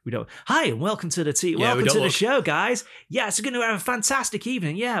this. We don't, hi and welcome to the welcome to the show, guys. Yeah, it's going to have a fantastic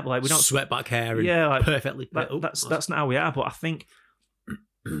evening. Yeah, but like we don't sweat back hair and like, perfectly. That's not how we are. But I think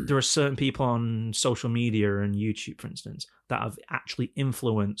there are certain people on social media and YouTube, for instance, that have actually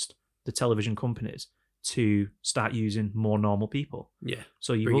influenced the television companies to start using more normal people. Yeah.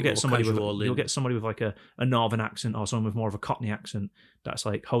 So you'll get somebody with like a northern accent or someone with more of a Cockney accent that's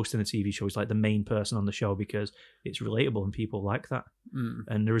like hosting a TV show. He's like the main person on the show because it's relatable and people like that. Mm.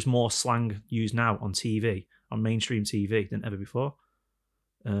 And there is more slang used now on TV, on mainstream TV than ever before.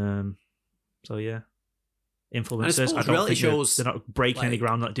 So yeah. Influencers, I don't think they're not breaking any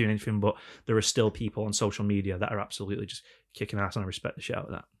ground, not doing anything, but there are still people on social media that are absolutely just kicking ass, and I respect the shit out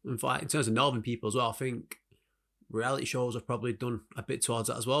of that. In fact, in terms of northern people as well, I think reality shows have probably done a bit towards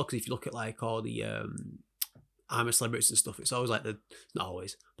that as well. Because if you look at like all the I'm a Celebrity and stuff, it's always like not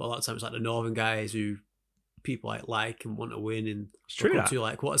always, but a lot of times it's like the northern guys who people like and want to win. And it's true that.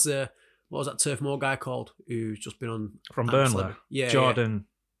 Like what was that Turf Moor guy called who's just been on from Burnley? Yeah, Jordan.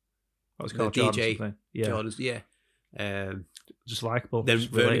 What's called DJ? Jordan, yeah. Jordan's, yeah. Just likeable. Then just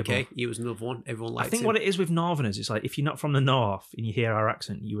Vernon Kay, he was another one. Everyone liked him. I think what it is with Northerners, it's like if you're not from the north and you hear our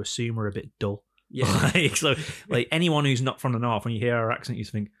accent, you assume we're a bit dull. Yeah. So anyone who's not from the north, when you hear our accent, you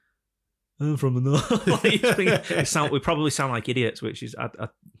think, I'm from the north. We probably sound like idiots, which is I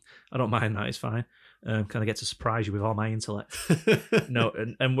don't mind that. It's fine. Kind of get to surprise you with all my intellect. No,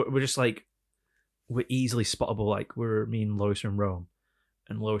 and we're just like we're easily spottable. Like me and Lois are in Rome.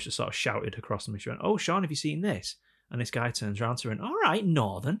 And Lois just sort of shouted across them. She went, "Oh, Sean, have you seen this?" And this guy turns around to her and, "All right,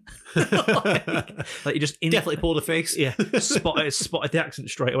 Northern." like you just definitely pulled a face. Yeah, spotted the accent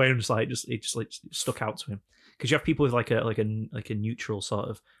straight away, and it just stuck out to him. Because you have people with like a neutral sort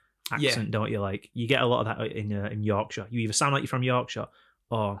of accent, don't you? Like you get a lot of that in Yorkshire. You either sound like you're from Yorkshire,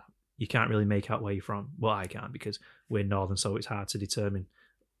 or you can't really make out where you're from. Well, I can't because we're Northern, so it's hard to determine.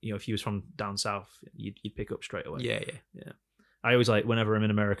 If you was from down south, you'd pick up straight away. Yeah. I always like whenever I'm in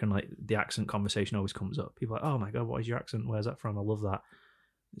America, like the accent conversation always comes up. People are like, "Oh my god, what is your accent? Where's that from?" I love that.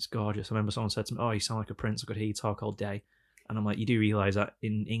 It's gorgeous. I remember someone said to me, "Oh, you sound like a prince. I could hear you talk all day." And I'm like, you do realize that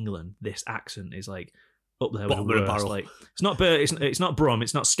in England, this accent is like up there with the worst. Like it's not Brum,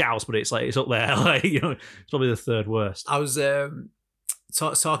 it's not Scouse, but it's up there. Like it's probably the third worst. I was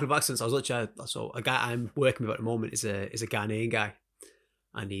talking of accents. I was literally a guy I'm working with at the moment is a Ghanaian guy,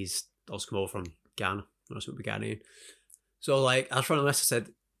 and he's also come over from Ghana. I was with Ghanaian. So, like, I was trying to message, I said,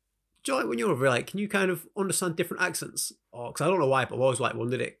 Joy, when you're over here, like, can you kind of understand different accents? Or, because I don't know why, but I've always, like,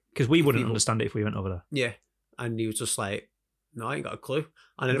 wondered it. Because we wouldn't understand it if we went over there. Yeah. And he was just like, no, I ain't got a clue.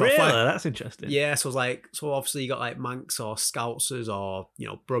 And then really? That's interesting. Yeah, so I was like, so obviously you got, like, Manx or Scoutsers or,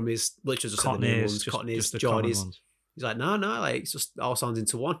 Brummies, literally just Cockneys, the main ones, Cockneys, Geordies. He's like, no, like, it's just all sounds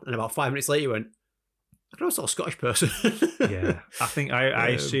into one. And about 5 minutes later, he went, I don't know, it's not a Scottish person. Yeah. I think I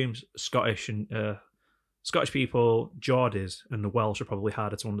assume Scottish and... Scottish people, Geordies, and the Welsh are probably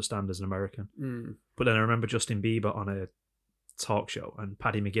harder to understand as an American. Mm. But then I remember Justin Bieber on a talk show, and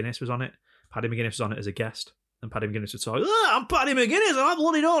Paddy McGuinness was on it. Paddy McGuinness was on it as a guest, and Paddy McGuinness would talk, I'm Paddy McGuinness, and I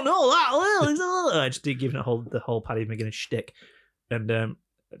bloody don't know that. I just did give it the whole Paddy McGuinness shtick. And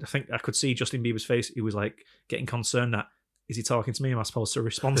I think I could see Justin Bieber's face. He was like getting concerned that, is he talking to me? Am I supposed to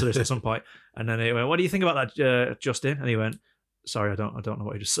respond to this at some point? And then he went, what do you think about that, Justin? And he went, sorry, I don't know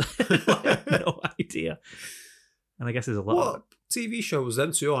what he just said. I have no idea. And I guess there's a lot. What TV show was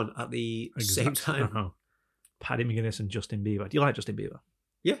them two on at the same time? Paddy McGuinness and Justin Bieber. Do you like Justin Bieber?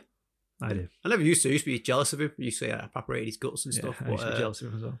 Yeah, I do. I never used to. I used to be jealous of him. I used to say I appropriated his guts and stuff. I used to be jealous of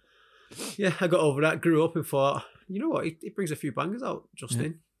him as well. Yeah, I got over that. Grew up and thought, you know what? He brings a few bangers out, Justin. Yeah.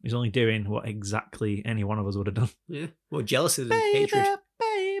 He's only doing what exactly any one of us would have done. Yeah, well, jealousy and hatred.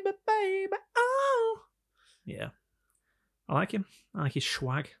 Yeah. I like him. I like his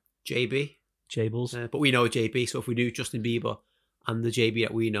swag. JB. Jables. But we know JB, so if we do Justin Bieber and the JB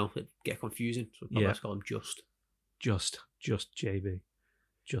that we know, it'd get confusing. So we'll probably call him Just JB.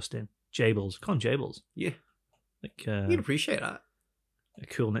 Justin. Jables. Call him Jables. Yeah. Like, You'd appreciate that. a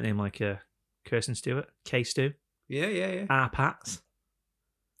cool nickname like Kirsten Stewart. K-Stew. Yeah. R. Pats.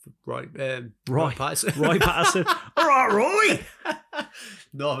 Roy Patterson. Roy Patterson. All right, Roy.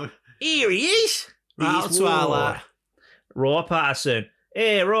 No. Here he is. Right, He's on to our lad. Roy Patterson.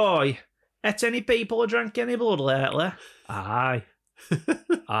 Hey, Roy. Had any people drank any blood lately? Aye.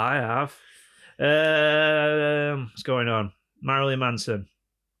 I have. What's going on? Marilyn Manson.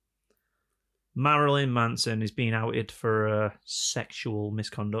 Marilyn Manson is being outed for sexual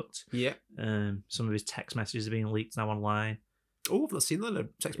misconduct. Yeah. Some of his text messages are being leaked now online. Oh, I've not seen that.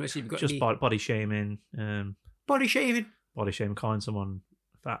 Text message. You've got Just any... body shaming. Body shaming. Body shaming, calling someone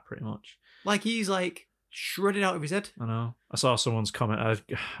fat, pretty much. Like he's like shredded out of his head. I know. I saw someone's comment.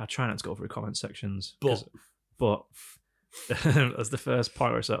 I try not to go through comment sections. But as the first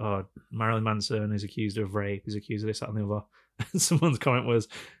part where it's like, oh, Marilyn Manson is accused of rape, he's accused of this, that, and the other. And someone's comment was,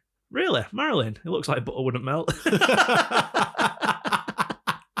 really? Marilyn? It looks like butter wouldn't melt.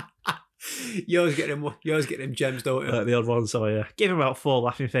 You always get them gems, don't you? The odd one. So yeah, give him about 4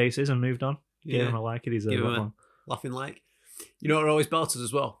 laughing faces and moved on. Give him a like it. He's Give him a one. Laughing like. You know what always belters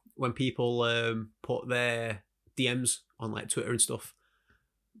as well? When people put their DMs on like Twitter and stuff.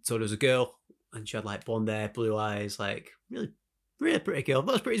 So there was a girl and she had like blonde hair, blue eyes, like really, really pretty girl.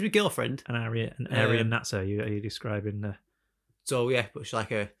 Not as pretty as my girlfriend. An Aryan Natsa. Are you describing? So yeah, but she's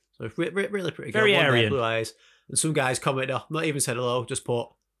like a really pretty girl, Very blonde hair, Aryan. blue eyes. And some guys commented, not even said hello, just put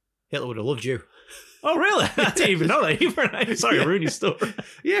Hitler would have loved you. Oh really? I didn't even know that. Even sorry, Yeah. ruined your story.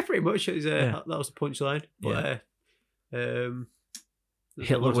 Yeah, pretty much. It was, that was the punchline. But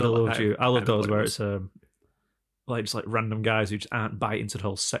Hitler would have loved you. I love those where it's it's like just like random guys who just aren't bite into the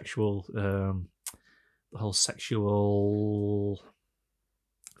whole sexual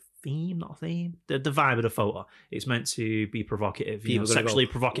theme, not theme. The vibe of the photo. It's meant to be provocative, sexually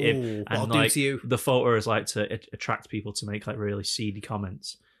provocative, I'll and do like to you. the photo is like to attract people to make like really seedy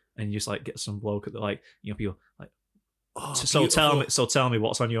comments, and you just like get some bloke at the like people like. Oh, So tell me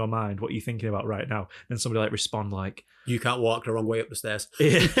what's on your mind. What are you thinking about right now? Then somebody like respond like, you can't walk the wrong way up the stairs.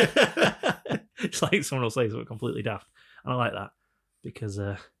 it's like someone will say something completely daft, and I like that because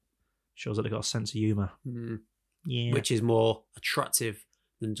shows that they got a sense of humor. Yeah, Which is more attractive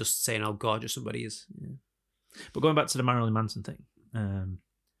than just saying how gorgeous somebody is. Yeah. But going back to the Marilyn Manson thing,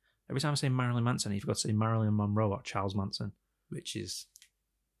 every time I say Marilyn Manson, you've got to say Marilyn Monroe or Charles Manson, Which is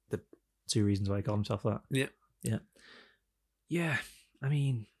the 2 reasons why he called himself that. Yeah. I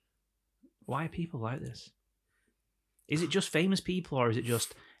mean, why are people like this? Is it just famous people, or is it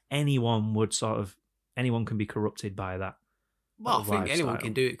just anyone can be corrupted by that? Well, I think anyone lifestyle?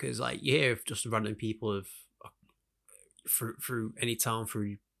 can do it because, like, you hear of just random people through any town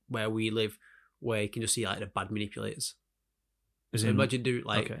through where we live, where you can just see like the bad manipulators. So imagine do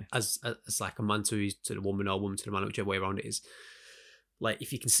like as like a man to the woman or woman to the man, whichever way around it is. Like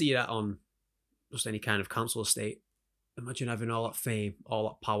if you can see that on just any kind of council estate, imagine having all that fame, all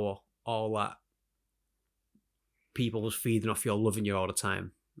that power, all that people just feeding off your loving you all the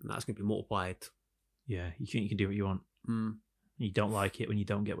time, and that's going to be multiplied. Yeah, you think you can do what you want. You don't like it when you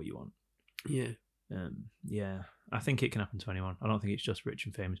don't get what you want. Yeah, I think it can happen to anyone. I don't think it's just rich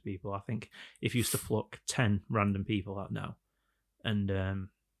and famous people. I think if you used to pluck 10 random people out now and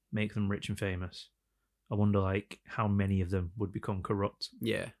make them rich and famous, I wonder like how many of them would become corrupt.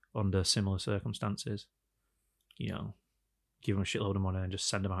 Yeah, under similar circumstances. Give them a shitload of money and just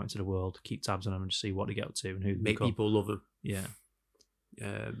send them out into the world, keep tabs on them, and just see what they get up to and who make people love them. Yeah.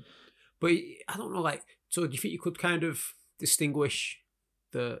 But I don't know, like, so do you think you could kind of distinguish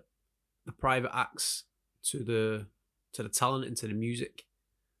the private acts to the talent and to the music?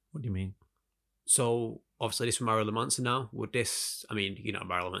 What do you mean? So obviously this from Marilyn Manson now. Would this? I mean, you're not a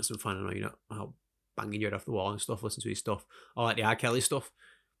Marilyn Manson fan, I know you're not out banging your head off the wall and stuff, listen to his stuff, or like the R. Kelly stuff.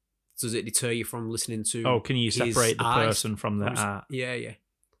 Does it deter you from listening to? Oh, can you separate the art person from the art? Yeah.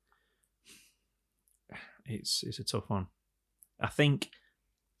 It's a tough one. I think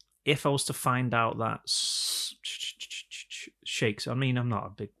if I was to find out that Shakespeare, I mean, I'm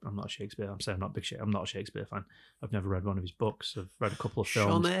not a Shakespeare. I'm saying I'm not a big. I'm not a Shakespeare fan. I've never read one of his books. I've read a couple of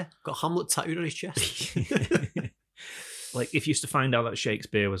films. Sean got Hamlet tattooed on his chest. Like if you used to find out that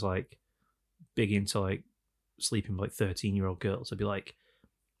Shakespeare was like big into like sleeping with like 13-year-old girls, I'd be like,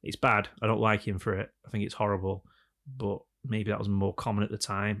 it's bad. I don't like him for it. I think it's horrible. But maybe that was more common at the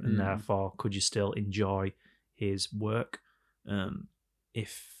time, and therefore could you still enjoy his work?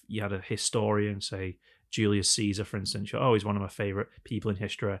 If you had a historian say Julius Caesar, for instance. Oh, he's one of my favorite people in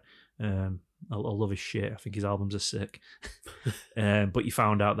history. I love his shit. I think his albums are sick. But you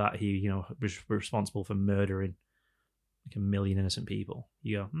found out that he, was responsible for murdering like 1 million innocent people.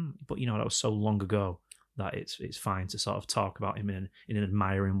 You go, but that was so long ago that it's fine to sort of talk about him in an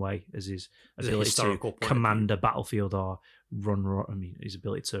admiring way as his ability to command a battlefield or run. I mean, his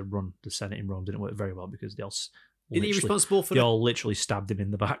ability to run the Senate in Rome didn't work very well because they all. Isn't he responsible for? They all literally stabbed him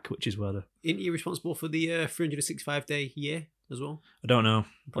in the back, which is where the. Isn't he responsible for the 365-day year as well? I don't know.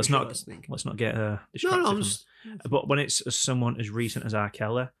 Let's not get distracted. No, But when it's someone as recent as R.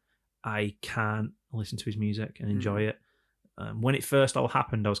 Kelly, I can't listen to his music and enjoy it. When it first all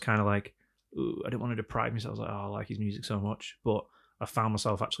happened, I was kind of like, ooh, I didn't want to deprive myself. I was like, oh, I like his music so much. But I found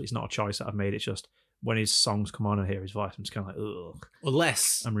myself actually, it's not a choice that I've made. It's just when his songs come on and hear his voice, I'm just kind of like, ugh.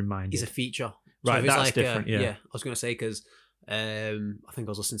 Unless I'm reminded. He's a feature. So right, that's like different, yeah. I was going to say, because I think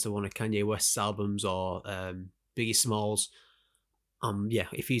I was listening to one of Kanye West's albums or Biggie Smalls.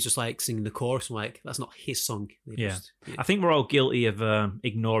 If he's just like singing the chorus, I'm like, that's not his song. I think we're all guilty of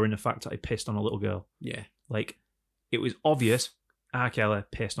ignoring the fact that I pissed on a little girl. Yeah. Like, it was obvious R. Kelly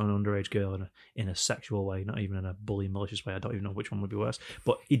pissed on an underage girl in a sexual way, not even in a bullying, malicious way. I don't even know which one would be worse.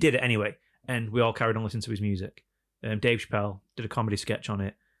 But he did it anyway, and we all carried on listening to his music. Dave Chappelle did a comedy sketch on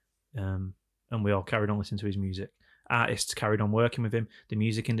it, and we all carried on listening to his music. Artists carried on working with him. The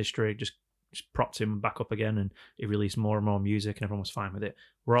music industry just propped him back up again, and he released more and more music, and everyone was fine with it.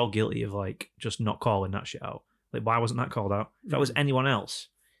 We're all guilty of like just not calling that shit out. Like, why wasn't that called out? If that was anyone else,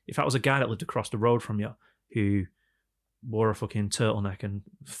 if that was a guy that lived across the road from you who wore a fucking turtleneck and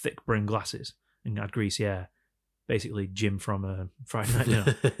thick brim glasses and had greasy hair, basically Jim from Friday Night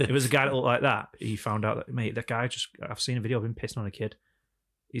Dinner. If it was a guy that looked like that, he found out that, mate, that guy I've seen a video of him pissing on a kid.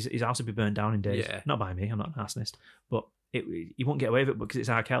 His house would be burnt down in days. Yeah. Not by me, I'm not an arsonist, but he won't get away with it because it's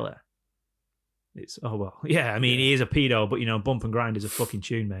R. Kelly. It's, oh well, yeah, I mean, he is a pedo, but Bump and Grind is a fucking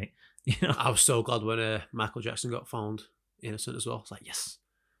tune, mate. I was so glad when Michael Jackson got found innocent as well. It's like, yes.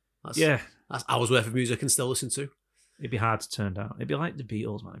 That's hours worth of music and still listen to. It'd be hard to turn down. It'd be like the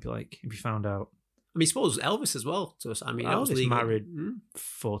Beatles, man. It'd be like if you found out. I mean, suppose Elvis as well. So, I mean, Elvis married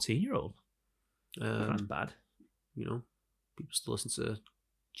 14-year-old. That's bad. People still listen to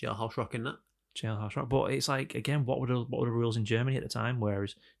Jailhouse Rock and that. Jailhouse Rock, but it's like, again, what were the rules in Germany at the time?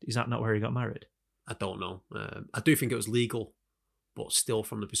 Whereas, is that not where he got married? I don't know. I do think it was legal, but still,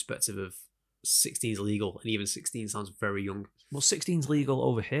 from the perspective of 16 is legal, and even 16 sounds very young. Well, 16's legal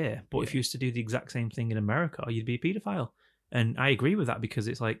over here, but if you used to do the exact same thing in America, you'd be a paedophile. And I agree with that because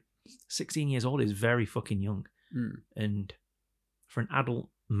it's like 16 years old is very fucking young. And for an adult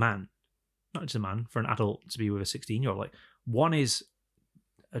man, not just a man, for an adult to be with a 16-year-old, like, one is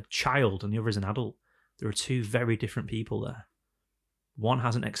a child and the other is an adult. There are two very different people there. One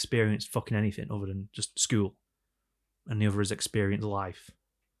hasn't experienced fucking anything other than just school, and the other has experienced life.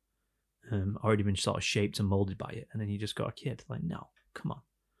 Already been sort of shaped and molded by it, and then you just got a kid. Like, no, come on.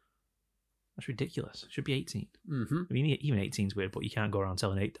 That's ridiculous. It should be 18. Mm-hmm. I mean, even 18's weird, but you can't go around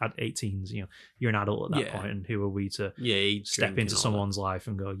telling 18s, you're an adult at that point, and who are we to step into someone's life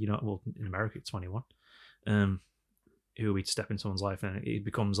and go, well, in America, it's 21. Who are we to step in someone's life? And it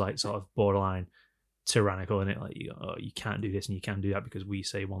becomes like sort of borderline tyrannical, and it like, you can't do this and you can't do that because we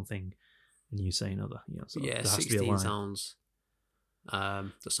say one thing and you say another. So 16 sounds.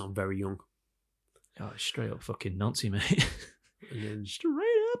 That sound very young. Oh, straight up fucking Nazi, mate. And then straight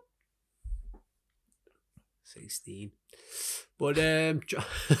up 16. But yeah,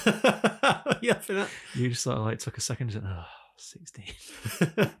 for that. You just sort of like took a second and 16.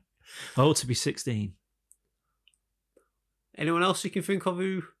 Oh, to be 16. Anyone else you can think of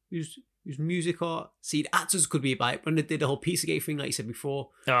whose music or see the actors could be like when they did the whole Pizzagate thing, like you said before.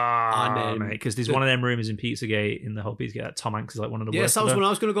 Mate, because there's one of them rumors in Pizzagate, in the whole Pizzagate, that Tom Hanks is like one of the worst. Yes, that was when I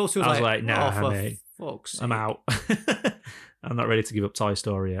was going to go to. I was like, nah, mate, I'm out. I'm not ready to give up Toy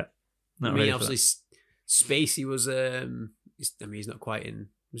Story yet. Obviously, Spacey was. He's not quite in.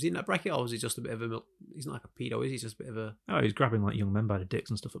 Was he in that bracket, or was he just a bit of a? He's not like a pedo, is he? He's just a bit of a. Oh, he's grabbing like young men by the dicks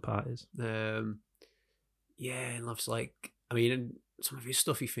and stuff at parties. Yeah, and loves like. I mean, and some of his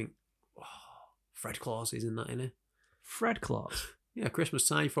stuff, you think, Fred Claus is in that, innit? Fred Claus? Yeah, Christmas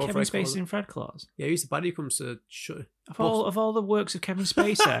time for Kevin Spacey in Fred Claus? Yeah, he's the baddie who comes to shut. Of all the works of Kevin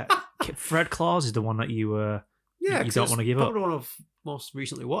Spacey, Fred Claus is the one that you don't want to give up. Probably the one I've most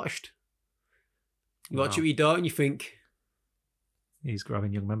recently watched. You watch it with your daughter and you think... He's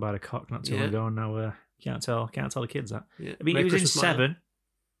grabbing young men by the cock not too long ago, and now can't tell the kids that. Yeah. I mean, he was in Seven.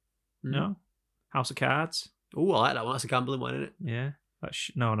 No? House of Cards. Oh, I like that one. That's a gambling one, isn't it? Yeah.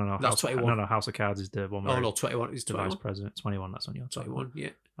 No. That's 21. No, House of Cards is the one where 21 is the 21. Vice President. 21, that's on your 21,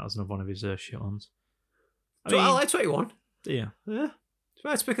 yeah. That was another one of his shit ones. So I like 21. Yeah. Yeah. If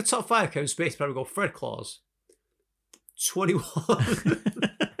I had to pick a top 5 Kevin Spacey, I'd probably go Fred Claus. 21.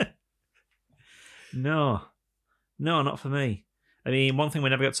 No, not for me. I mean, one thing we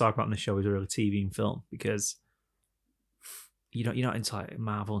never got to talk about on the show is really TV and film, because you're not into like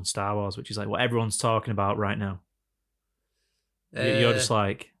Marvel and Star Wars, which is like what everyone's talking about right now. You're just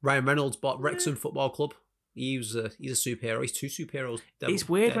like, Ryan Reynolds bought Wrexham Football Club. He's a superhero. He's 2 superheroes. It's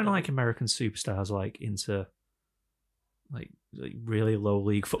weird when like American superstars like into like really low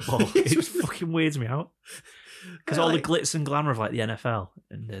league football. It just fucking weirds me out, because all the glitz and glamour of like the NFL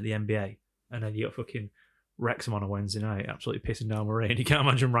and the NBA, and then you got fucking Wrexham on a Wednesday night, absolutely pissing down the rain. You can't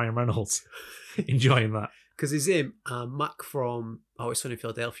imagine Ryan Reynolds enjoying that. Because he's him, Mac from It's Sunny in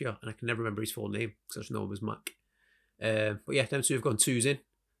Philadelphia, and I can never remember his full name because I just know him as Mac. But yeah, them two have gone 2s in.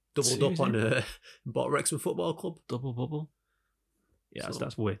 Doubled up on bought Wrexham Football Club. Double bubble. Yeah, so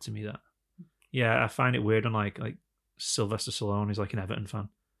that's weird to me. That. Yeah, I find it weird when like Sylvester Stallone is like an Everton fan.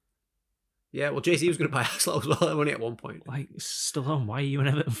 Yeah, well, JC was going to buy Arsenal as well, only at one point. Like, Stallone, why are you an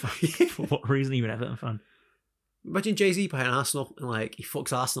Everton fan? For what reason are you an Everton fan? Imagine Jay-Z buying Arsenal and like he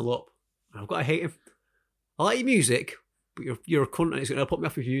fucks Arsenal up. I've got to hate him. I like your music, but you're a cunt and it's going to put me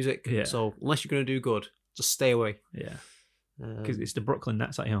off your music. Yeah. So unless you're going to do good, just stay away. Yeah. Because it's the Brooklyn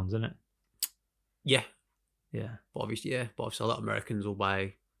Nets that he owns, isn't it? Yeah. Yeah. But obviously a lot of Americans will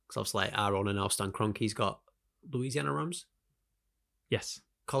buy, because obviously like Aaron and now Stan Kroenke's got Louisiana Rams. Yes.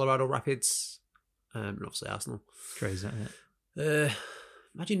 Colorado Rapids. And obviously Arsenal. Crazy, isn't it?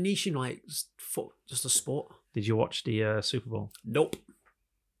 Imagine niching like just a sport. Did you watch the Super Bowl? Nope.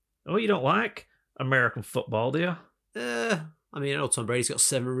 Oh, you don't like American football, do you? I mean, I know Tom Brady's got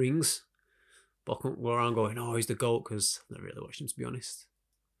 7 rings. But I couldn't go around going, oh, he's the GOAT, because I never really watched him, to be honest.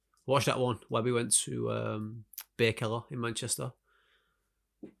 Watched that one where we went to Bay Keller in Manchester.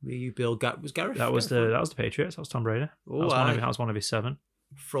 Me, you, Bill, was Gareth? That was the Patriots. That was Tom Brady. Oh, that was one of his 7.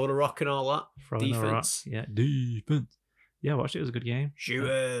 Throw the rock and all that. Defense. Yeah, defense. Yeah, I watched it. It was a good game.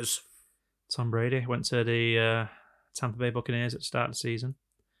 Shooters. Tom Brady went to the Tampa Bay Buccaneers at the start of the season.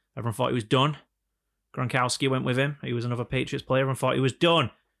 Everyone thought he was done. Gronkowski went with him. He was another Patriots player. Everyone thought he was done.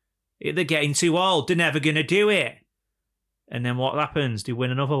 They're getting too old. They're never going to do it. And then what happens? They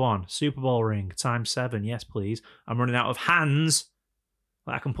win another one. Super Bowl ring, times 7. Yes, please. I'm running out of hands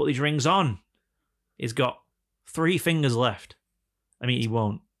that I can put these rings on. He's got 3 fingers left. I mean, he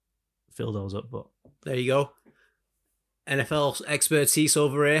won't fill those up, but... There you go. NFL expertise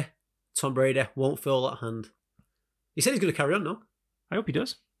over here. Tom Brady won't fill that hand. He said he's going to carry on, no? I hope he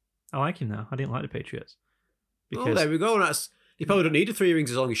does. I like him now. I didn't like the Patriots. Oh, there we go. He probably don't need the 3 rings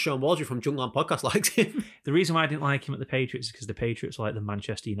as long as Sean Waldry from Jungland Podcast likes him. The reason why I didn't like him at the Patriots is because the Patriots were like the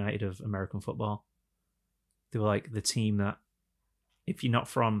Manchester United of American football. They were like the team that, if you're not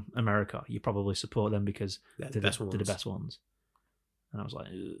from America, you probably support them because they're the best ones. And I was like,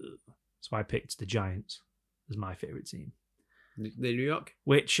 ugh. So I picked the Giants as my favourite team. The New York?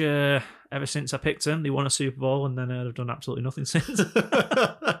 Which, ever since I picked them, they won a Super Bowl and then they've done absolutely nothing since.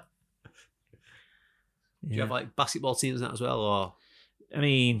 Do you have like basketball teams in that as well, or? I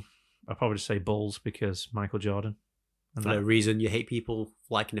mean, I'd probably just say Bulls because Michael Jordan. And for the reason you hate people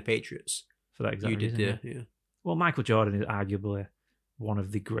liking the Patriots. For that exact reason. Yeah. Well, Michael Jordan is arguably one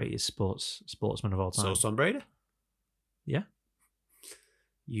of the greatest sportsmen of all time. So Tom Brady? Yeah.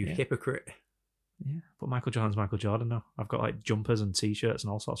 You hypocrite. Yeah, but Michael Jordan's Michael Jordan now. I've got like jumpers and t-shirts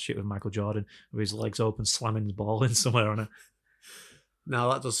and all sorts of shit with Michael Jordan with his legs open slamming his ball in somewhere on it.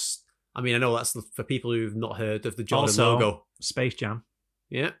 No, that does... I mean, I know that's for people who've not heard of the Jordan also, logo. Space Jam.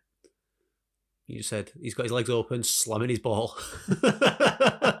 Yeah. You just said he's got his legs open, slamming his ball.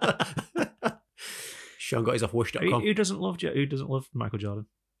 Sean got his off Wish.com. Who doesn't love Michael Jordan?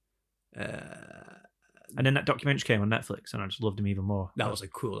 And then that documentary came on Netflix, and I just loved him even more. That was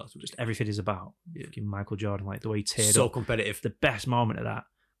like cool. That's just everything is about. Yeah. Michael Jordan, like the way he teared up. So competitive. The best moment of that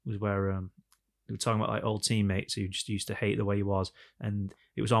was where they were talking about like old teammates who just used to hate the way he was, and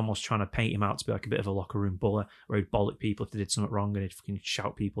it was almost trying to paint him out to be like a bit of a locker room bully, where he'd bollock people if they did something wrong, and he'd fucking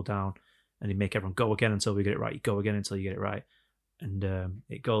shout people down, and he'd make everyone go again until we get it right. You go again until you get it right, and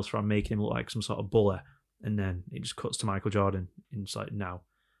it goes from making him look like some sort of bully, and then it just cuts to Michael Jordan, and it's like now,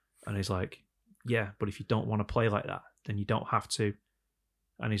 and he's like, yeah, but if you don't want to play like that, then you don't have to.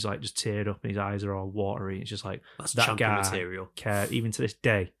 And he's like just teared up, and his eyes are all watery. It's just like that's that guy material. Cared. Even to this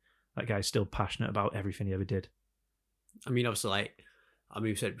day, that guy's still passionate about everything he ever did. I mean, obviously,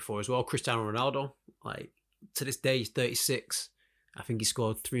 we've said it before as well. Cristiano Ronaldo, like to this day, he's 36. I think he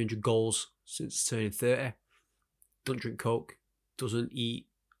scored 300 goals since turning 30. Doesn't drink Coke. Doesn't eat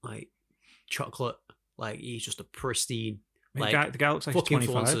like chocolate. Like he's just a pristine. Like, the guy looks like he's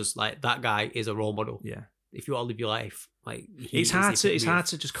 25. Influencers, like that guy is a role model. Yeah, if you want to live your life, like It's hard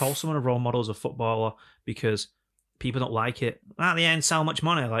to just call someone a role model as a footballer because people don't like it. At the end, so much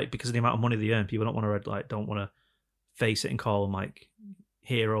money, like because of the amount of money they earn, people don't want to face it and call them like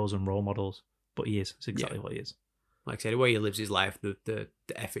heroes and role models. But he is. It's exactly what he is. Like I said, the way he lives his life, the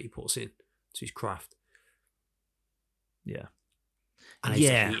effort he puts in to his craft. Yeah. And I used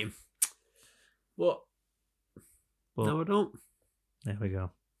to hate him. But no, I don't. There we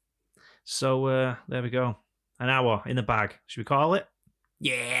go. So there we go. An hour in the bag. Should we call it?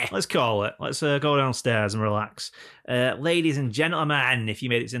 Yeah. Let's call it. Let's go downstairs and relax. Ladies and gentlemen, if you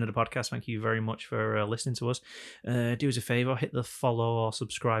made it to the end of the podcast, thank you very much for listening to us. Do us a favour, hit the follow or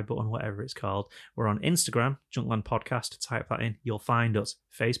subscribe button, whatever it's called. We're on Instagram, Junkland Podcast. Type that in. You'll find us.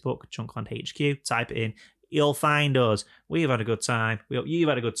 Facebook, Junkland HQ. Type it in. You'll find us. We've had a good time. We hope you've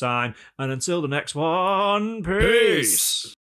had a good time. And until the next one, peace.